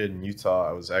was traded in Utah,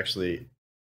 I was actually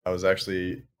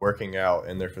working out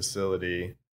in their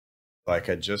facility. Like,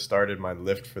 I just started my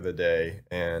lift for the day,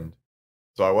 and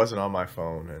so I wasn't on my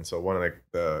phone. And so one of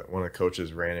the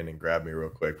coaches ran in and grabbed me real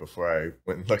quick before I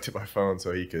went and looked at my phone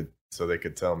so they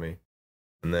could tell me.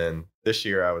 And then this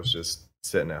year I was just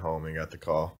sitting at home and got the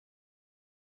call.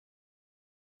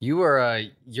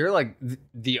 You're like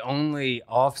the only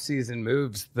off-season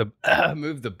moves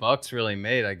move the Bucks really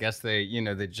made. I guess they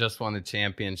just won the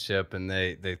championship, and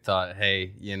they thought,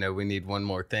 hey, we need one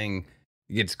more thing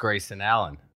against Grayson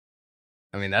Allen.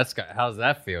 I mean, how's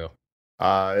that feel?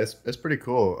 It's pretty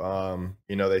cool.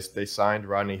 They signed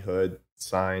Rodney Hood,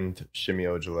 signed Shimi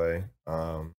Ojale,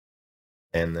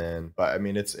 and then, but I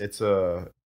mean,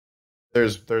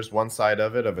 there's one side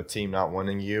of it of a team not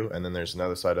wanting you, and then there's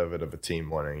another side of it of a team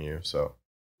wanting you. So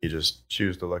you just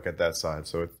choose to look at that side.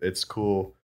 So it's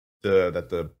cool that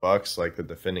the Bucks, like the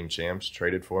defending champs,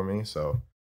 traded for me. So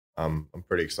I'm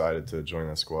pretty excited to join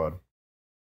that squad.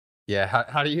 Yeah,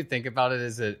 how do you think about it?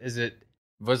 Is it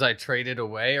was I traded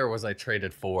away or was I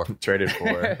traded for? Traded for.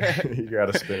 You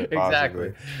got to spin it positively.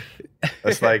 Exactly.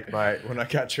 That's like when I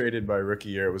got traded my rookie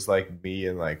year, it was like me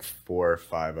and like 4 or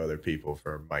 5 other people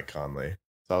for Mike Conley.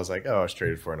 So I was like, I was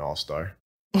traded for an all-star.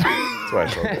 That's what I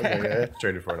told them. Yeah,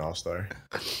 traded for an all-star.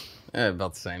 Yeah,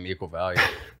 about the same, equal value.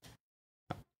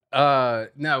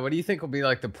 No, what do you think will be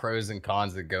like the pros and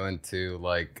cons that go into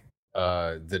like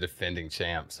the defending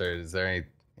champs? Or is there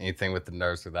anything with the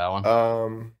nerves with that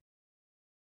one?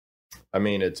 I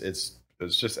mean, it's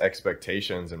just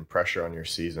expectations and pressure on your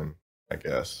season, I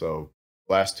guess. So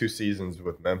last 2 seasons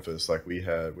with Memphis, like we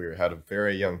had a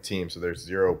very young team, so there's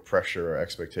zero pressure or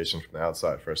expectations from the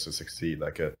outside for us to succeed.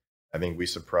 I think we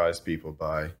surprised people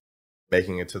by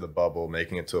making it to the bubble,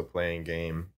 making it to a playing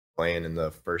game, playing in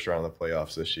the first round of the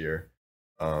playoffs this year.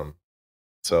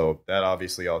 So that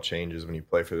obviously all changes when you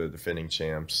play for the defending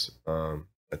champs,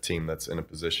 a team that's in a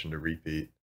position to repeat.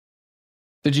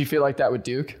 Did you feel like that with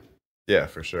Duke? Yeah,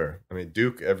 for sure. I mean,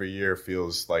 Duke every year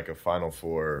feels like a Final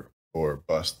Four or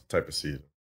bust type of season.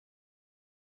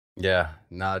 Yeah,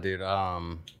 nah, dude.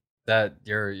 That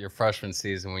your freshman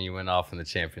season when you went off in the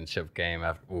championship game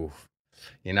after,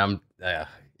 and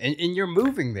you're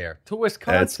moving there to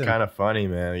Wisconsin. That's kind of funny,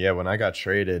 man. Yeah, when I got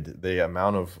traded, the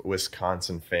amount of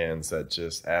Wisconsin fans that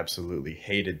just absolutely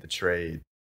hated the trade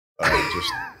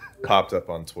just popped up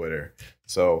on Twitter.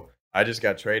 So I just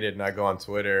got traded, and I go on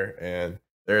Twitter, and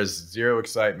there's zero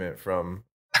excitement from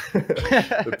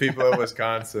the people of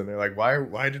Wisconsin. They're like,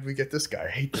 why did we get this guy? I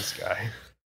hate this guy.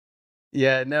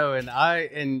 Yeah, no,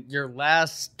 and your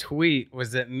last tweet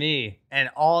was at me, and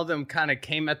all of them kind of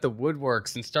came at the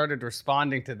woodworks and started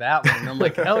responding to that one. And I'm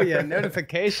like, hell yeah,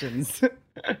 notifications.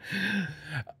 But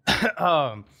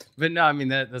no, I mean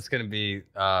that's gonna be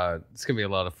it's gonna be a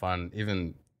lot of fun.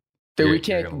 Even dude, we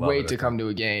can't wait to come to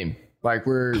a game. Like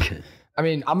I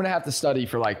mean, I'm gonna have to study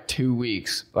for like 2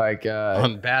 weeks, like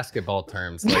on basketball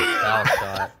terms, like foul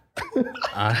shot.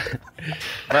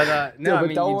 But no, I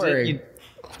mean,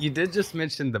 you did just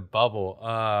mention the bubble.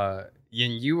 And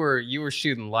you were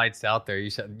shooting lights out there. You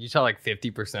shot like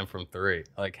 50% from 3.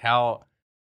 Like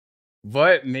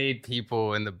what made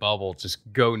people in the bubble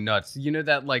just go nuts? You know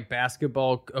that like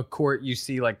basketball court you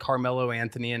see like Carmelo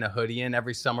Anthony in a hoodie in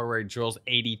every summer where he drills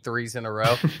 83s in a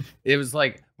row? It was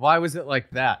like, why was it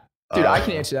like that? Dude, I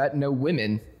can answer that. No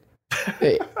women.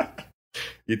 Hey.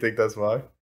 You think that's why?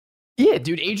 Yeah,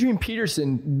 dude. Adrian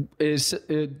Peterson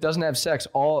didn't have sex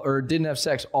all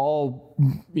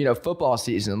football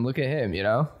season. Look at him,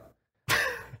 I'm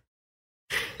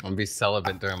gonna be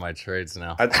celibate during my trades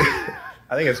now.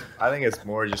 I think it's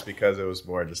more just because it was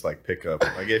more just like pickup.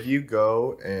 Like if you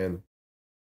go and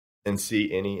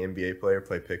see any NBA player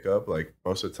play pickup, like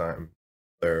most of the time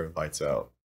they're lights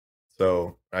out.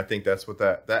 So I think that's what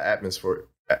that atmosphere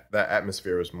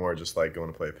was more just like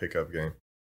going to play a pickup game.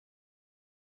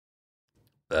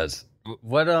 That's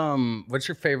what's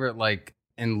your favorite like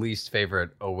and least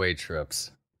favorite away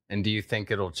trips? And do you think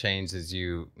it'll change as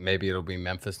maybe it'll be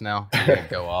Memphis now? You're gonna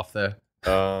go off there?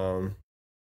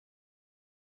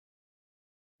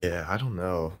 Yeah, I don't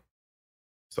know.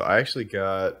 So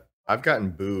I've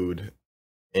gotten booed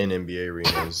in NBA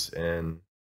arenas, and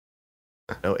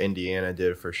I know Indiana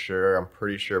did for sure. I'm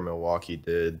pretty sure Milwaukee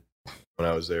did when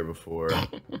I was there before.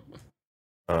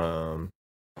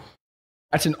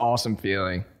 That's an awesome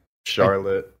feeling.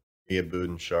 Charlotte, you get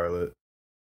booed in Charlotte.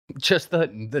 Just the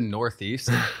Northeast.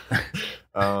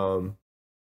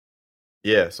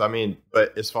 Yeah, so I mean,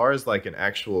 but as far as like an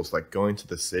actual like going to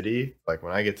the city, like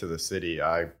when I get to the city,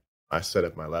 I set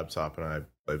up my laptop and I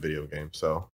play video games.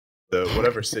 So the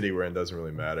whatever city we're in doesn't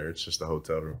really matter. It's just a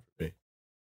hotel room for me.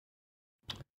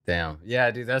 Damn.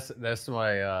 Yeah, dude, that's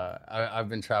my I've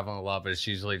been traveling a lot, but it's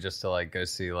usually just to like go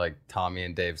see like Tommy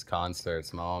and Dave's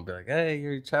concerts. My mom will be like, "Hey,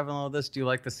 you're traveling all this. Do you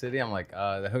like the city?" I'm like,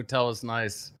 the hotel was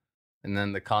nice, and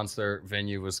then the concert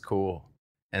venue was cool,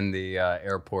 and the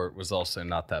airport was also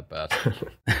not that bad.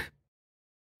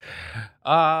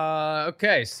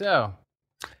 Okay, so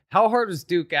how hard was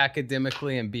Duke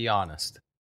academically, and be honest?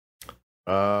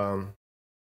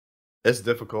 It's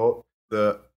difficult.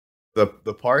 The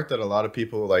part that a lot of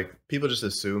people just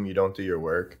assume you don't do your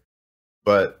work,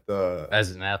 but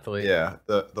as an athlete, yeah,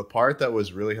 the part that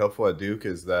was really helpful at Duke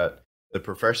is that the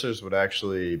professors would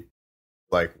actually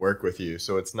like work with you.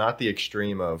 So it's not the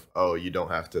extreme of, oh, you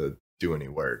don't have to do any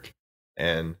work.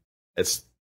 And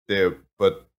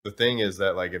but the thing is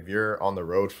that like if you're on the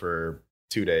road for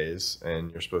 2 days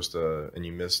and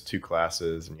you miss 2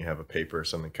 classes and you have a paper or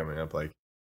something coming up, like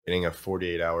getting a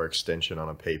 48-hour extension on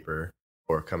a paper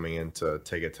or coming in to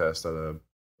take a test at a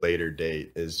later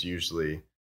date is usually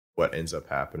what ends up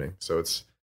happening. So it's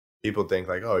people think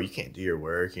like, oh, you can't do your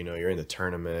work. You know, you're in the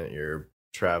tournament, you're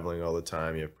traveling all the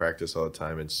time, you have practice all the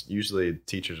time. It's usually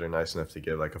teachers are nice enough to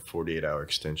give like a 48-hour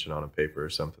extension on a paper or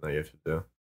something that you have to do.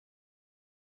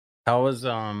 How was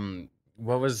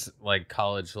what was like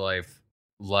college life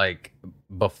like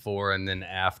before and then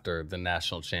after the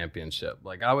national championship?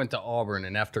 Like I went to Auburn,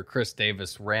 and after Chris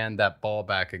Davis ran that ball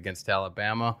back against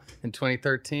Alabama in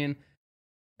 2013,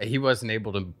 he wasn't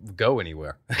able to go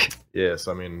anywhere. Yes,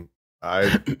 I mean,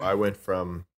 I went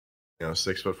from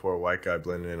 6'4" white guy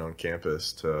blending in on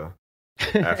campus to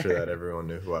after that everyone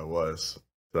knew who I was.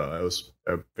 So it was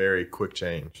a very quick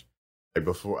change. Like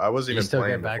before, I wasn't even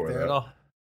playing back before there that. at all.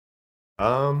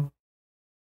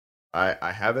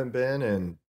 I haven't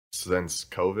been since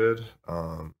COVID.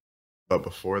 But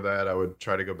before that, I would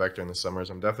try to go back during the summers.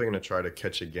 I'm definitely going to try to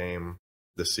catch a game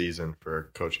this season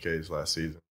for Coach K's last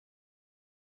season.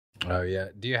 Oh yeah.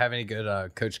 Do you have any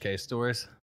good Coach K stories?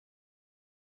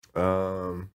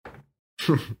 Did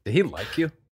he like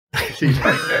you? I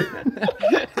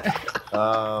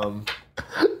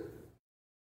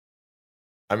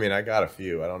mean, I got a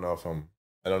few. I don't know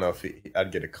if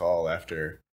I'd get a call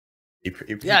after.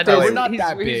 Yeah, dude, we're not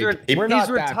that big. He's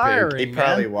retiring. He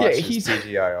probably watches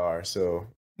TGIR. So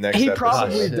next he episode.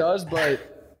 probably does,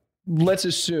 but let's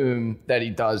assume that he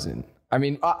doesn't. I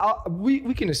mean,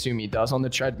 we can assume he does on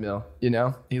the treadmill. You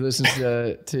know, he listens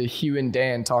to Hugh and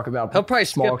Dan talk about he'll probably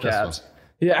small skip caps.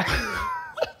 Yeah.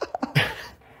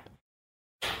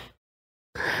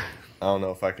 I don't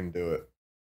know if I can do it.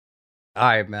 All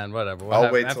right, man. Whatever.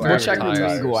 I'll wait till we'll check with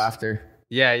legal after.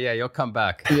 Yeah, you'll come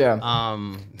back. Yeah.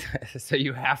 So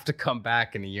you have to come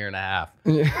back in a year and a half.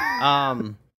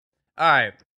 All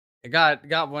right. I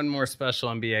got one more special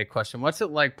NBA question. What's it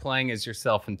like playing as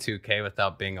yourself in 2K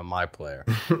without being a my player?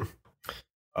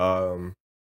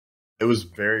 It was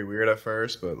very weird at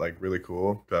first, but like really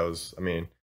cool.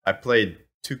 I played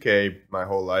 2K my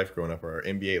whole life growing up, or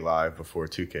NBA Live before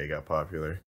 2K got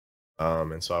popular.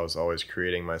 And so I was always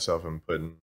creating myself and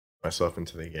putting myself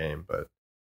into the game, but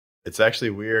it's actually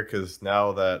weird because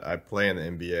now that I play in the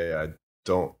NBA, I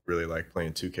don't really like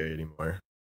playing 2K anymore.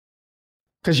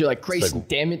 Because you're like, Grayson,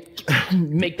 damn it,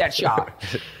 make that shot.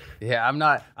 Yeah, I'm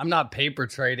not paper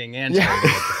trading and trading at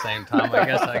the same time. I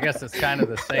guess it's kind of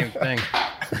the same thing.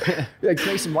 Like,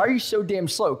 Grayson, why are you so damn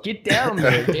slow? Get down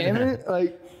there, damn it!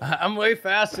 Like, I'm way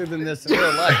faster than this in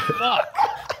real life. Fuck.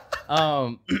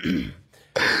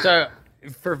 So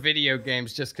for video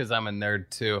games, just because I'm a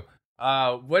nerd too.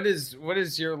 What is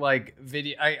your like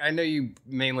video? I know you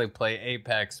mainly play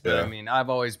Apex, but Yeah. I mean, I've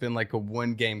always been like a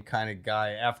one game kind of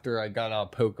guy. After I got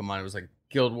out of Pokemon, it was like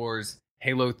Guild Wars,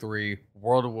 Halo 3,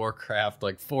 World of Warcraft,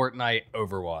 like Fortnite,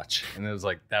 Overwatch, and it was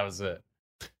like that was it.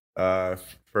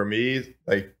 For me,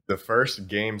 like the first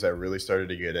games I really started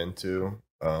to get into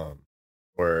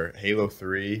were Halo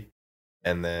 3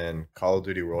 and then Call of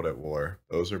Duty World at War.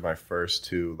 Those are my first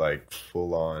two like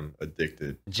full on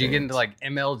addicted. Did you get into like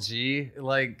MLG,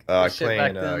 like shit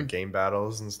playing back then? game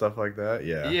battles and stuff like that?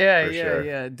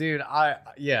 Yeah, dude.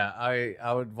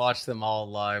 I would watch them all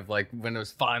live, like when it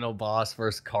was Final Boss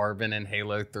versus Carbon in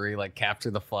Halo 3, like capture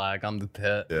the flag on the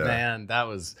pit. Yeah. Man,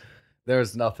 there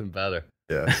was nothing better.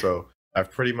 Yeah, so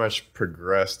I've pretty much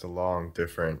progressed along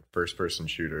different first person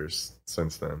shooters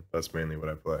since then. That's mainly what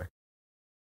I play.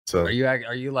 So Are you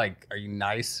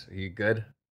nice? Are you good?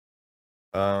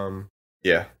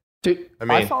 Yeah. Dude, I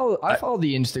mean, I follow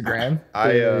the Instagram.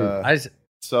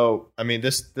 So I mean,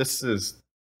 this is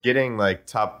getting like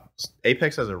top.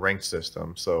 Apex has a ranked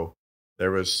system, so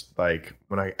there was like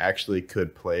when I actually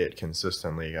could play it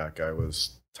consistently, like I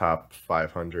was top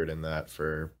 500 in that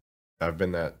for. I've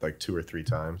been that like 2 or 3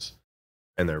 times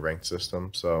in their ranked system,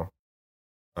 so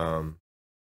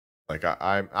like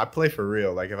I play for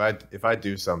real. Like if I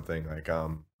do something, like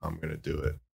I'm gonna do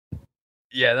it.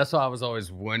 Yeah, that's why I was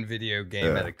always one video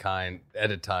game at a time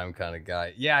kind of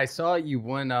guy. Yeah, I saw you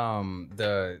won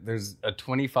there's a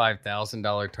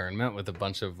 $25,000 tournament with a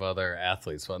bunch of other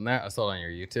athletes, wasn't there? I saw it on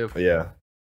your YouTube. Yeah.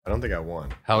 I don't think I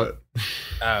won. How? You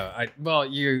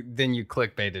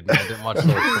clickbaited me. I didn't watch the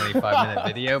whole 25-minute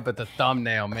video, but the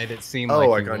thumbnail made it seem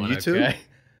like you on won, YouTube. Okay?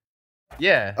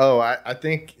 Yeah. Oh, I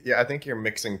think you're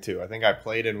mixing two. I think I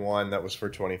played in one that was for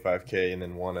 $25K and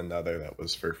then won another that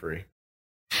was for free.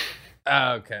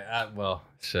 Okay. Well,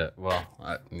 shit. Well,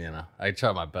 I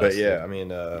try my best. But yeah, I mean,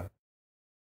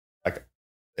 like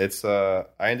it's I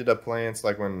ended up playing. It's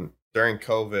like when during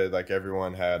COVID, like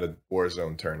everyone had a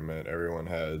Warzone tournament. Everyone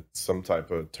had some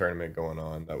type of tournament going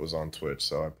on that was on Twitch.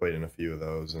 So I played in a few of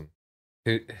those. And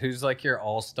who's like your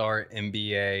all-star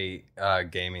NBA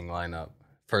gaming lineup?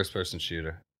 First-person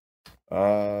shooter.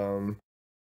 I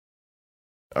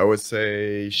would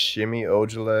say Shimmy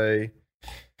Ojale,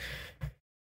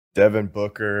 Devin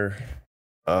Booker,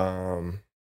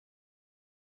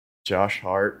 Josh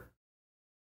Hart.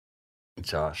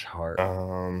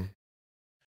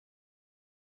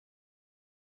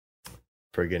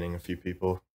 Forgetting a few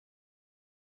people.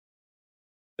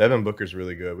 Devin Booker's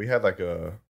really good. We had like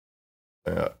a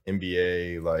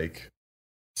NBA like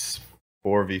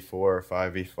 4v4 or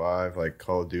 5v5 like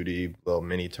Call of Duty little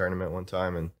mini tournament one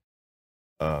time,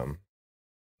 and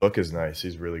Book is nice.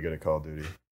 He's really good at Call of Duty.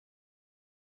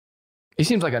 He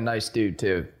seems like a nice dude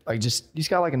too. Like he's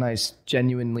got like a nice,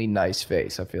 genuinely nice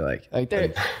face. I feel like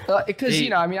because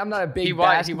I mean, I'm not a big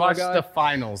basketball he watched guy. the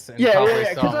finals. And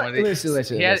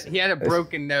Listen. He had a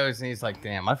broken nose, and he's like,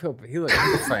 "Damn, I feel he looks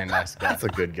like a very nice guy." That's a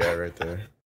good guy right there.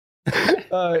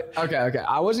 Okay.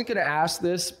 I wasn't gonna ask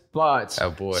this, but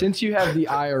since you have the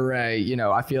IRA,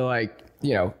 I feel like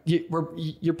you're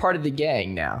part of the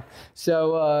gang now.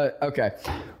 So okay,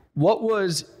 what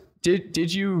was?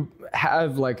 Did you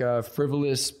have like a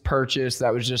frivolous purchase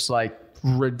that was just like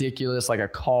ridiculous, like a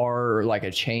car or like a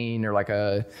chain or like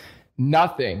a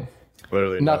nothing?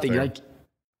 Literally nothing. Like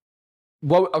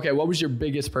what? Okay, what was your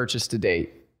biggest purchase to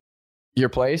date? Your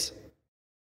place?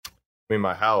 I mean,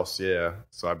 my house. Yeah.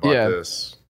 So I bought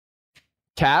this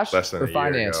cash less than or a year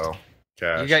financed. ago.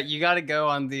 Cash. You got to go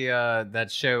on the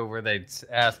that show where they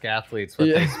ask athletes what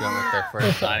they spent with their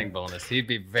first signing bonus. He'd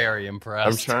be very impressed.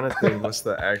 I'm trying to think what's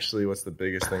the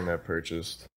biggest thing that I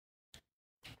purchased.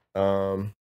 Other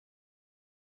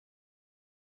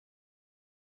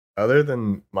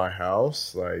than my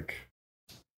house, like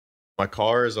my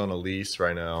car is on a lease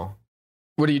right now.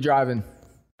 What are you driving?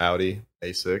 Audi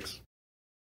A6.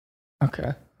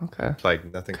 Okay. It's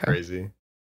like nothing crazy.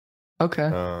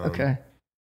 Okay.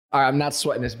 All right, I'm not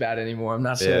sweating as bad anymore. I'm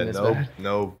not sweating as bad.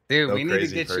 No, dude, we need to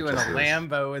get you in a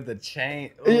Lambo with a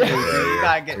chain. Ooh,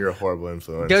 you're a horrible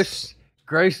influence.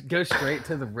 Go straight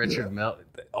to the Richard Mille.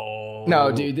 Oh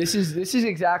no, dude, this is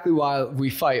exactly why we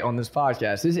fight on this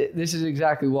podcast. This is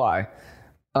exactly why.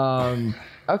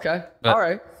 Okay, all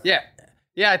right. Yeah.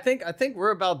 I think we're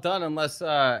about done unless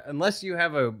you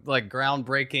have a like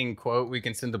groundbreaking quote we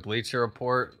can send to Bleacher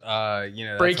Report.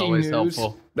 That's breaking always news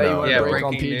helpful. That you want to break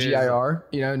on PGIR.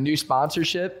 News. New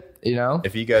sponsorship.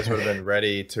 If you guys would have been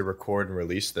ready to record and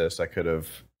release this, I could have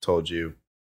told you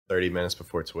 30 minutes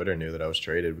before Twitter knew that I was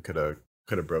traded. We could have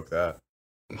broke that.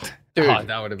 Dude,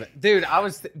 that would have been.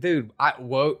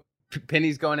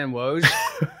 Penny's going in Woj.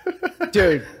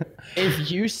 Dude,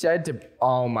 if you said to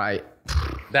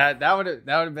that would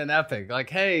have been epic. Like,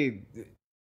 hey,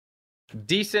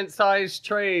 decent sized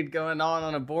trade going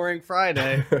on a boring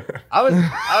Friday. I was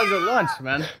at lunch,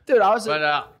 man. Dude, I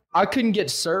couldn't get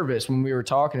service when we were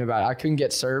talking about it. I couldn't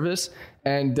get service,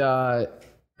 and I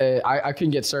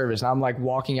couldn't get service. And I'm like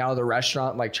walking out of the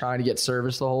restaurant, like trying to get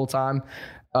service the whole time,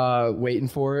 waiting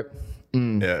for it.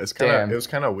 Yeah, it was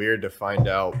kind of weird to find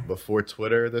out before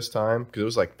Twitter this time because it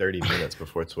was like 30 minutes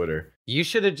before Twitter. You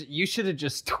should have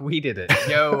just tweeted it.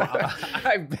 Yo,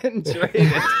 I've been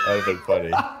traded. That would have been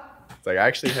funny. It's like I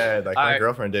actually had my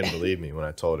girlfriend didn't believe me when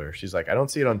I told her. She's like, I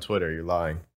don't see it on Twitter. You're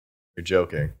lying. You're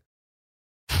joking.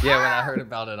 Yeah, when I heard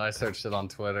about it, I searched it on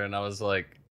Twitter and I was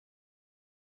like,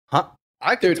 huh?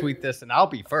 I could tweet this and I'll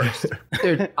be first.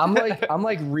 Dude, I'm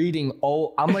reading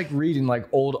old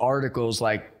articles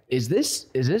like, is this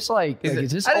like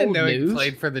is this I didn't old know news? He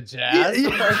played for the Jazz. Yeah.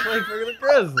 I played for the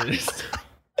Grizzlies.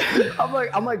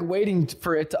 I'm like waiting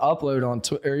for it to upload on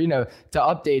Twitter, to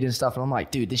update and stuff. And I'm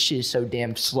like, dude, this shit is so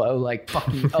damn slow. Like,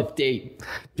 fucking update,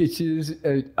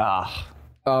 bitches.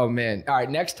 Oh man. All right.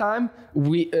 Next time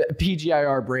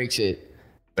PGIR breaks it.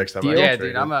 Next time, Deal? Yeah,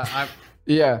 dude. I'm an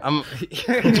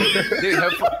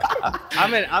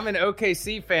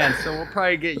OKC fan, so we'll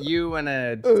probably get you and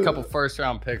a couple first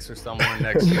round picks or someone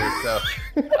next year. So,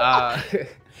 all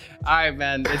right,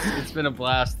 man. It's been a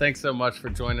blast. Thanks so much for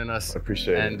joining us. I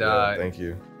appreciate it. Thank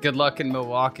you. Good luck in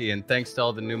Milwaukee, and thanks to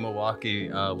all the new Milwaukee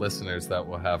listeners that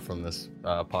we'll have from this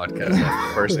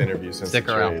podcast. First interview since Stick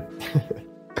the around. trade.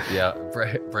 Yeah,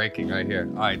 breaking right here.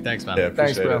 All right, thanks, man. Yeah,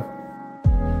 Thanks, bro. it.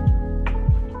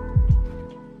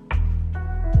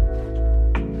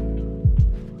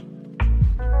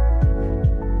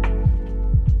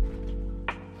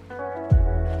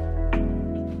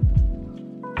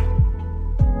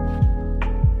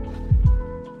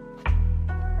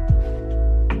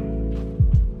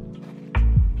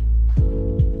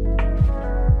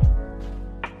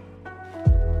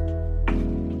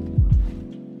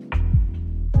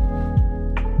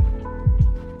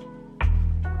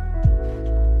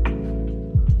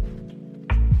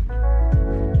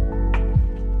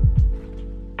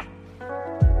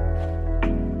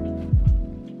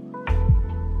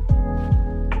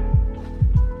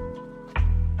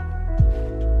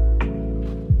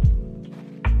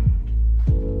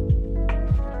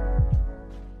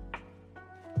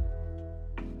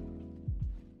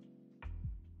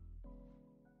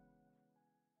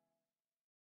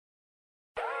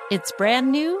 It's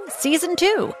brand new, Season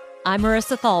 2. I'm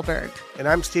Marissa Thalberg. And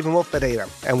I'm Stephen Wolf-Bedeta,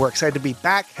 and we're excited to be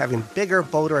back having bigger,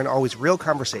 bolder, and always real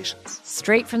conversations.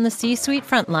 Straight from the C-suite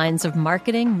front lines of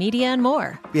marketing, media, and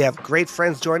more. We have great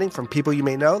friends joining from people you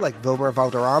may know, like Wilmer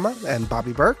Valderrama and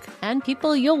Bobby Burke. And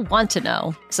people you'll want to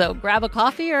know. So grab a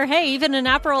coffee or, hey, even an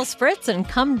Aperol Spritz and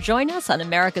come join us on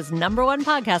America's #1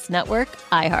 podcast network,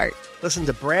 iHeart. Listen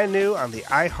to brand new on the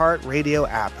iHeart Radio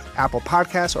app, Apple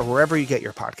Podcasts, or wherever you get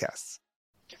your podcasts.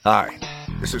 Hi,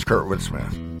 this is Kurtwood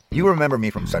Smith. You remember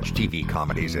me from such TV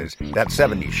comedies as That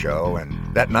 70s Show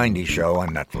and That 90s Show on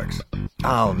Netflix.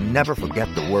 I'll never forget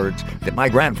the words that my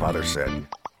grandfather said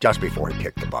just before he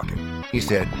kicked the bucket. He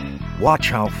said, "Watch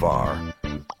how far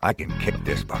I can kick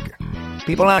this bucket."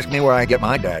 People ask me where I get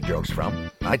my dad jokes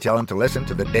from. I tell them to listen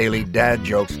to the Daily Dad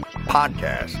Jokes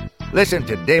podcast. Listen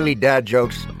to Daily Dad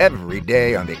Jokes every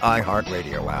day on the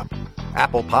iHeartRadio app,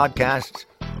 Apple Podcasts,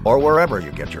 or wherever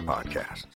you get your podcasts.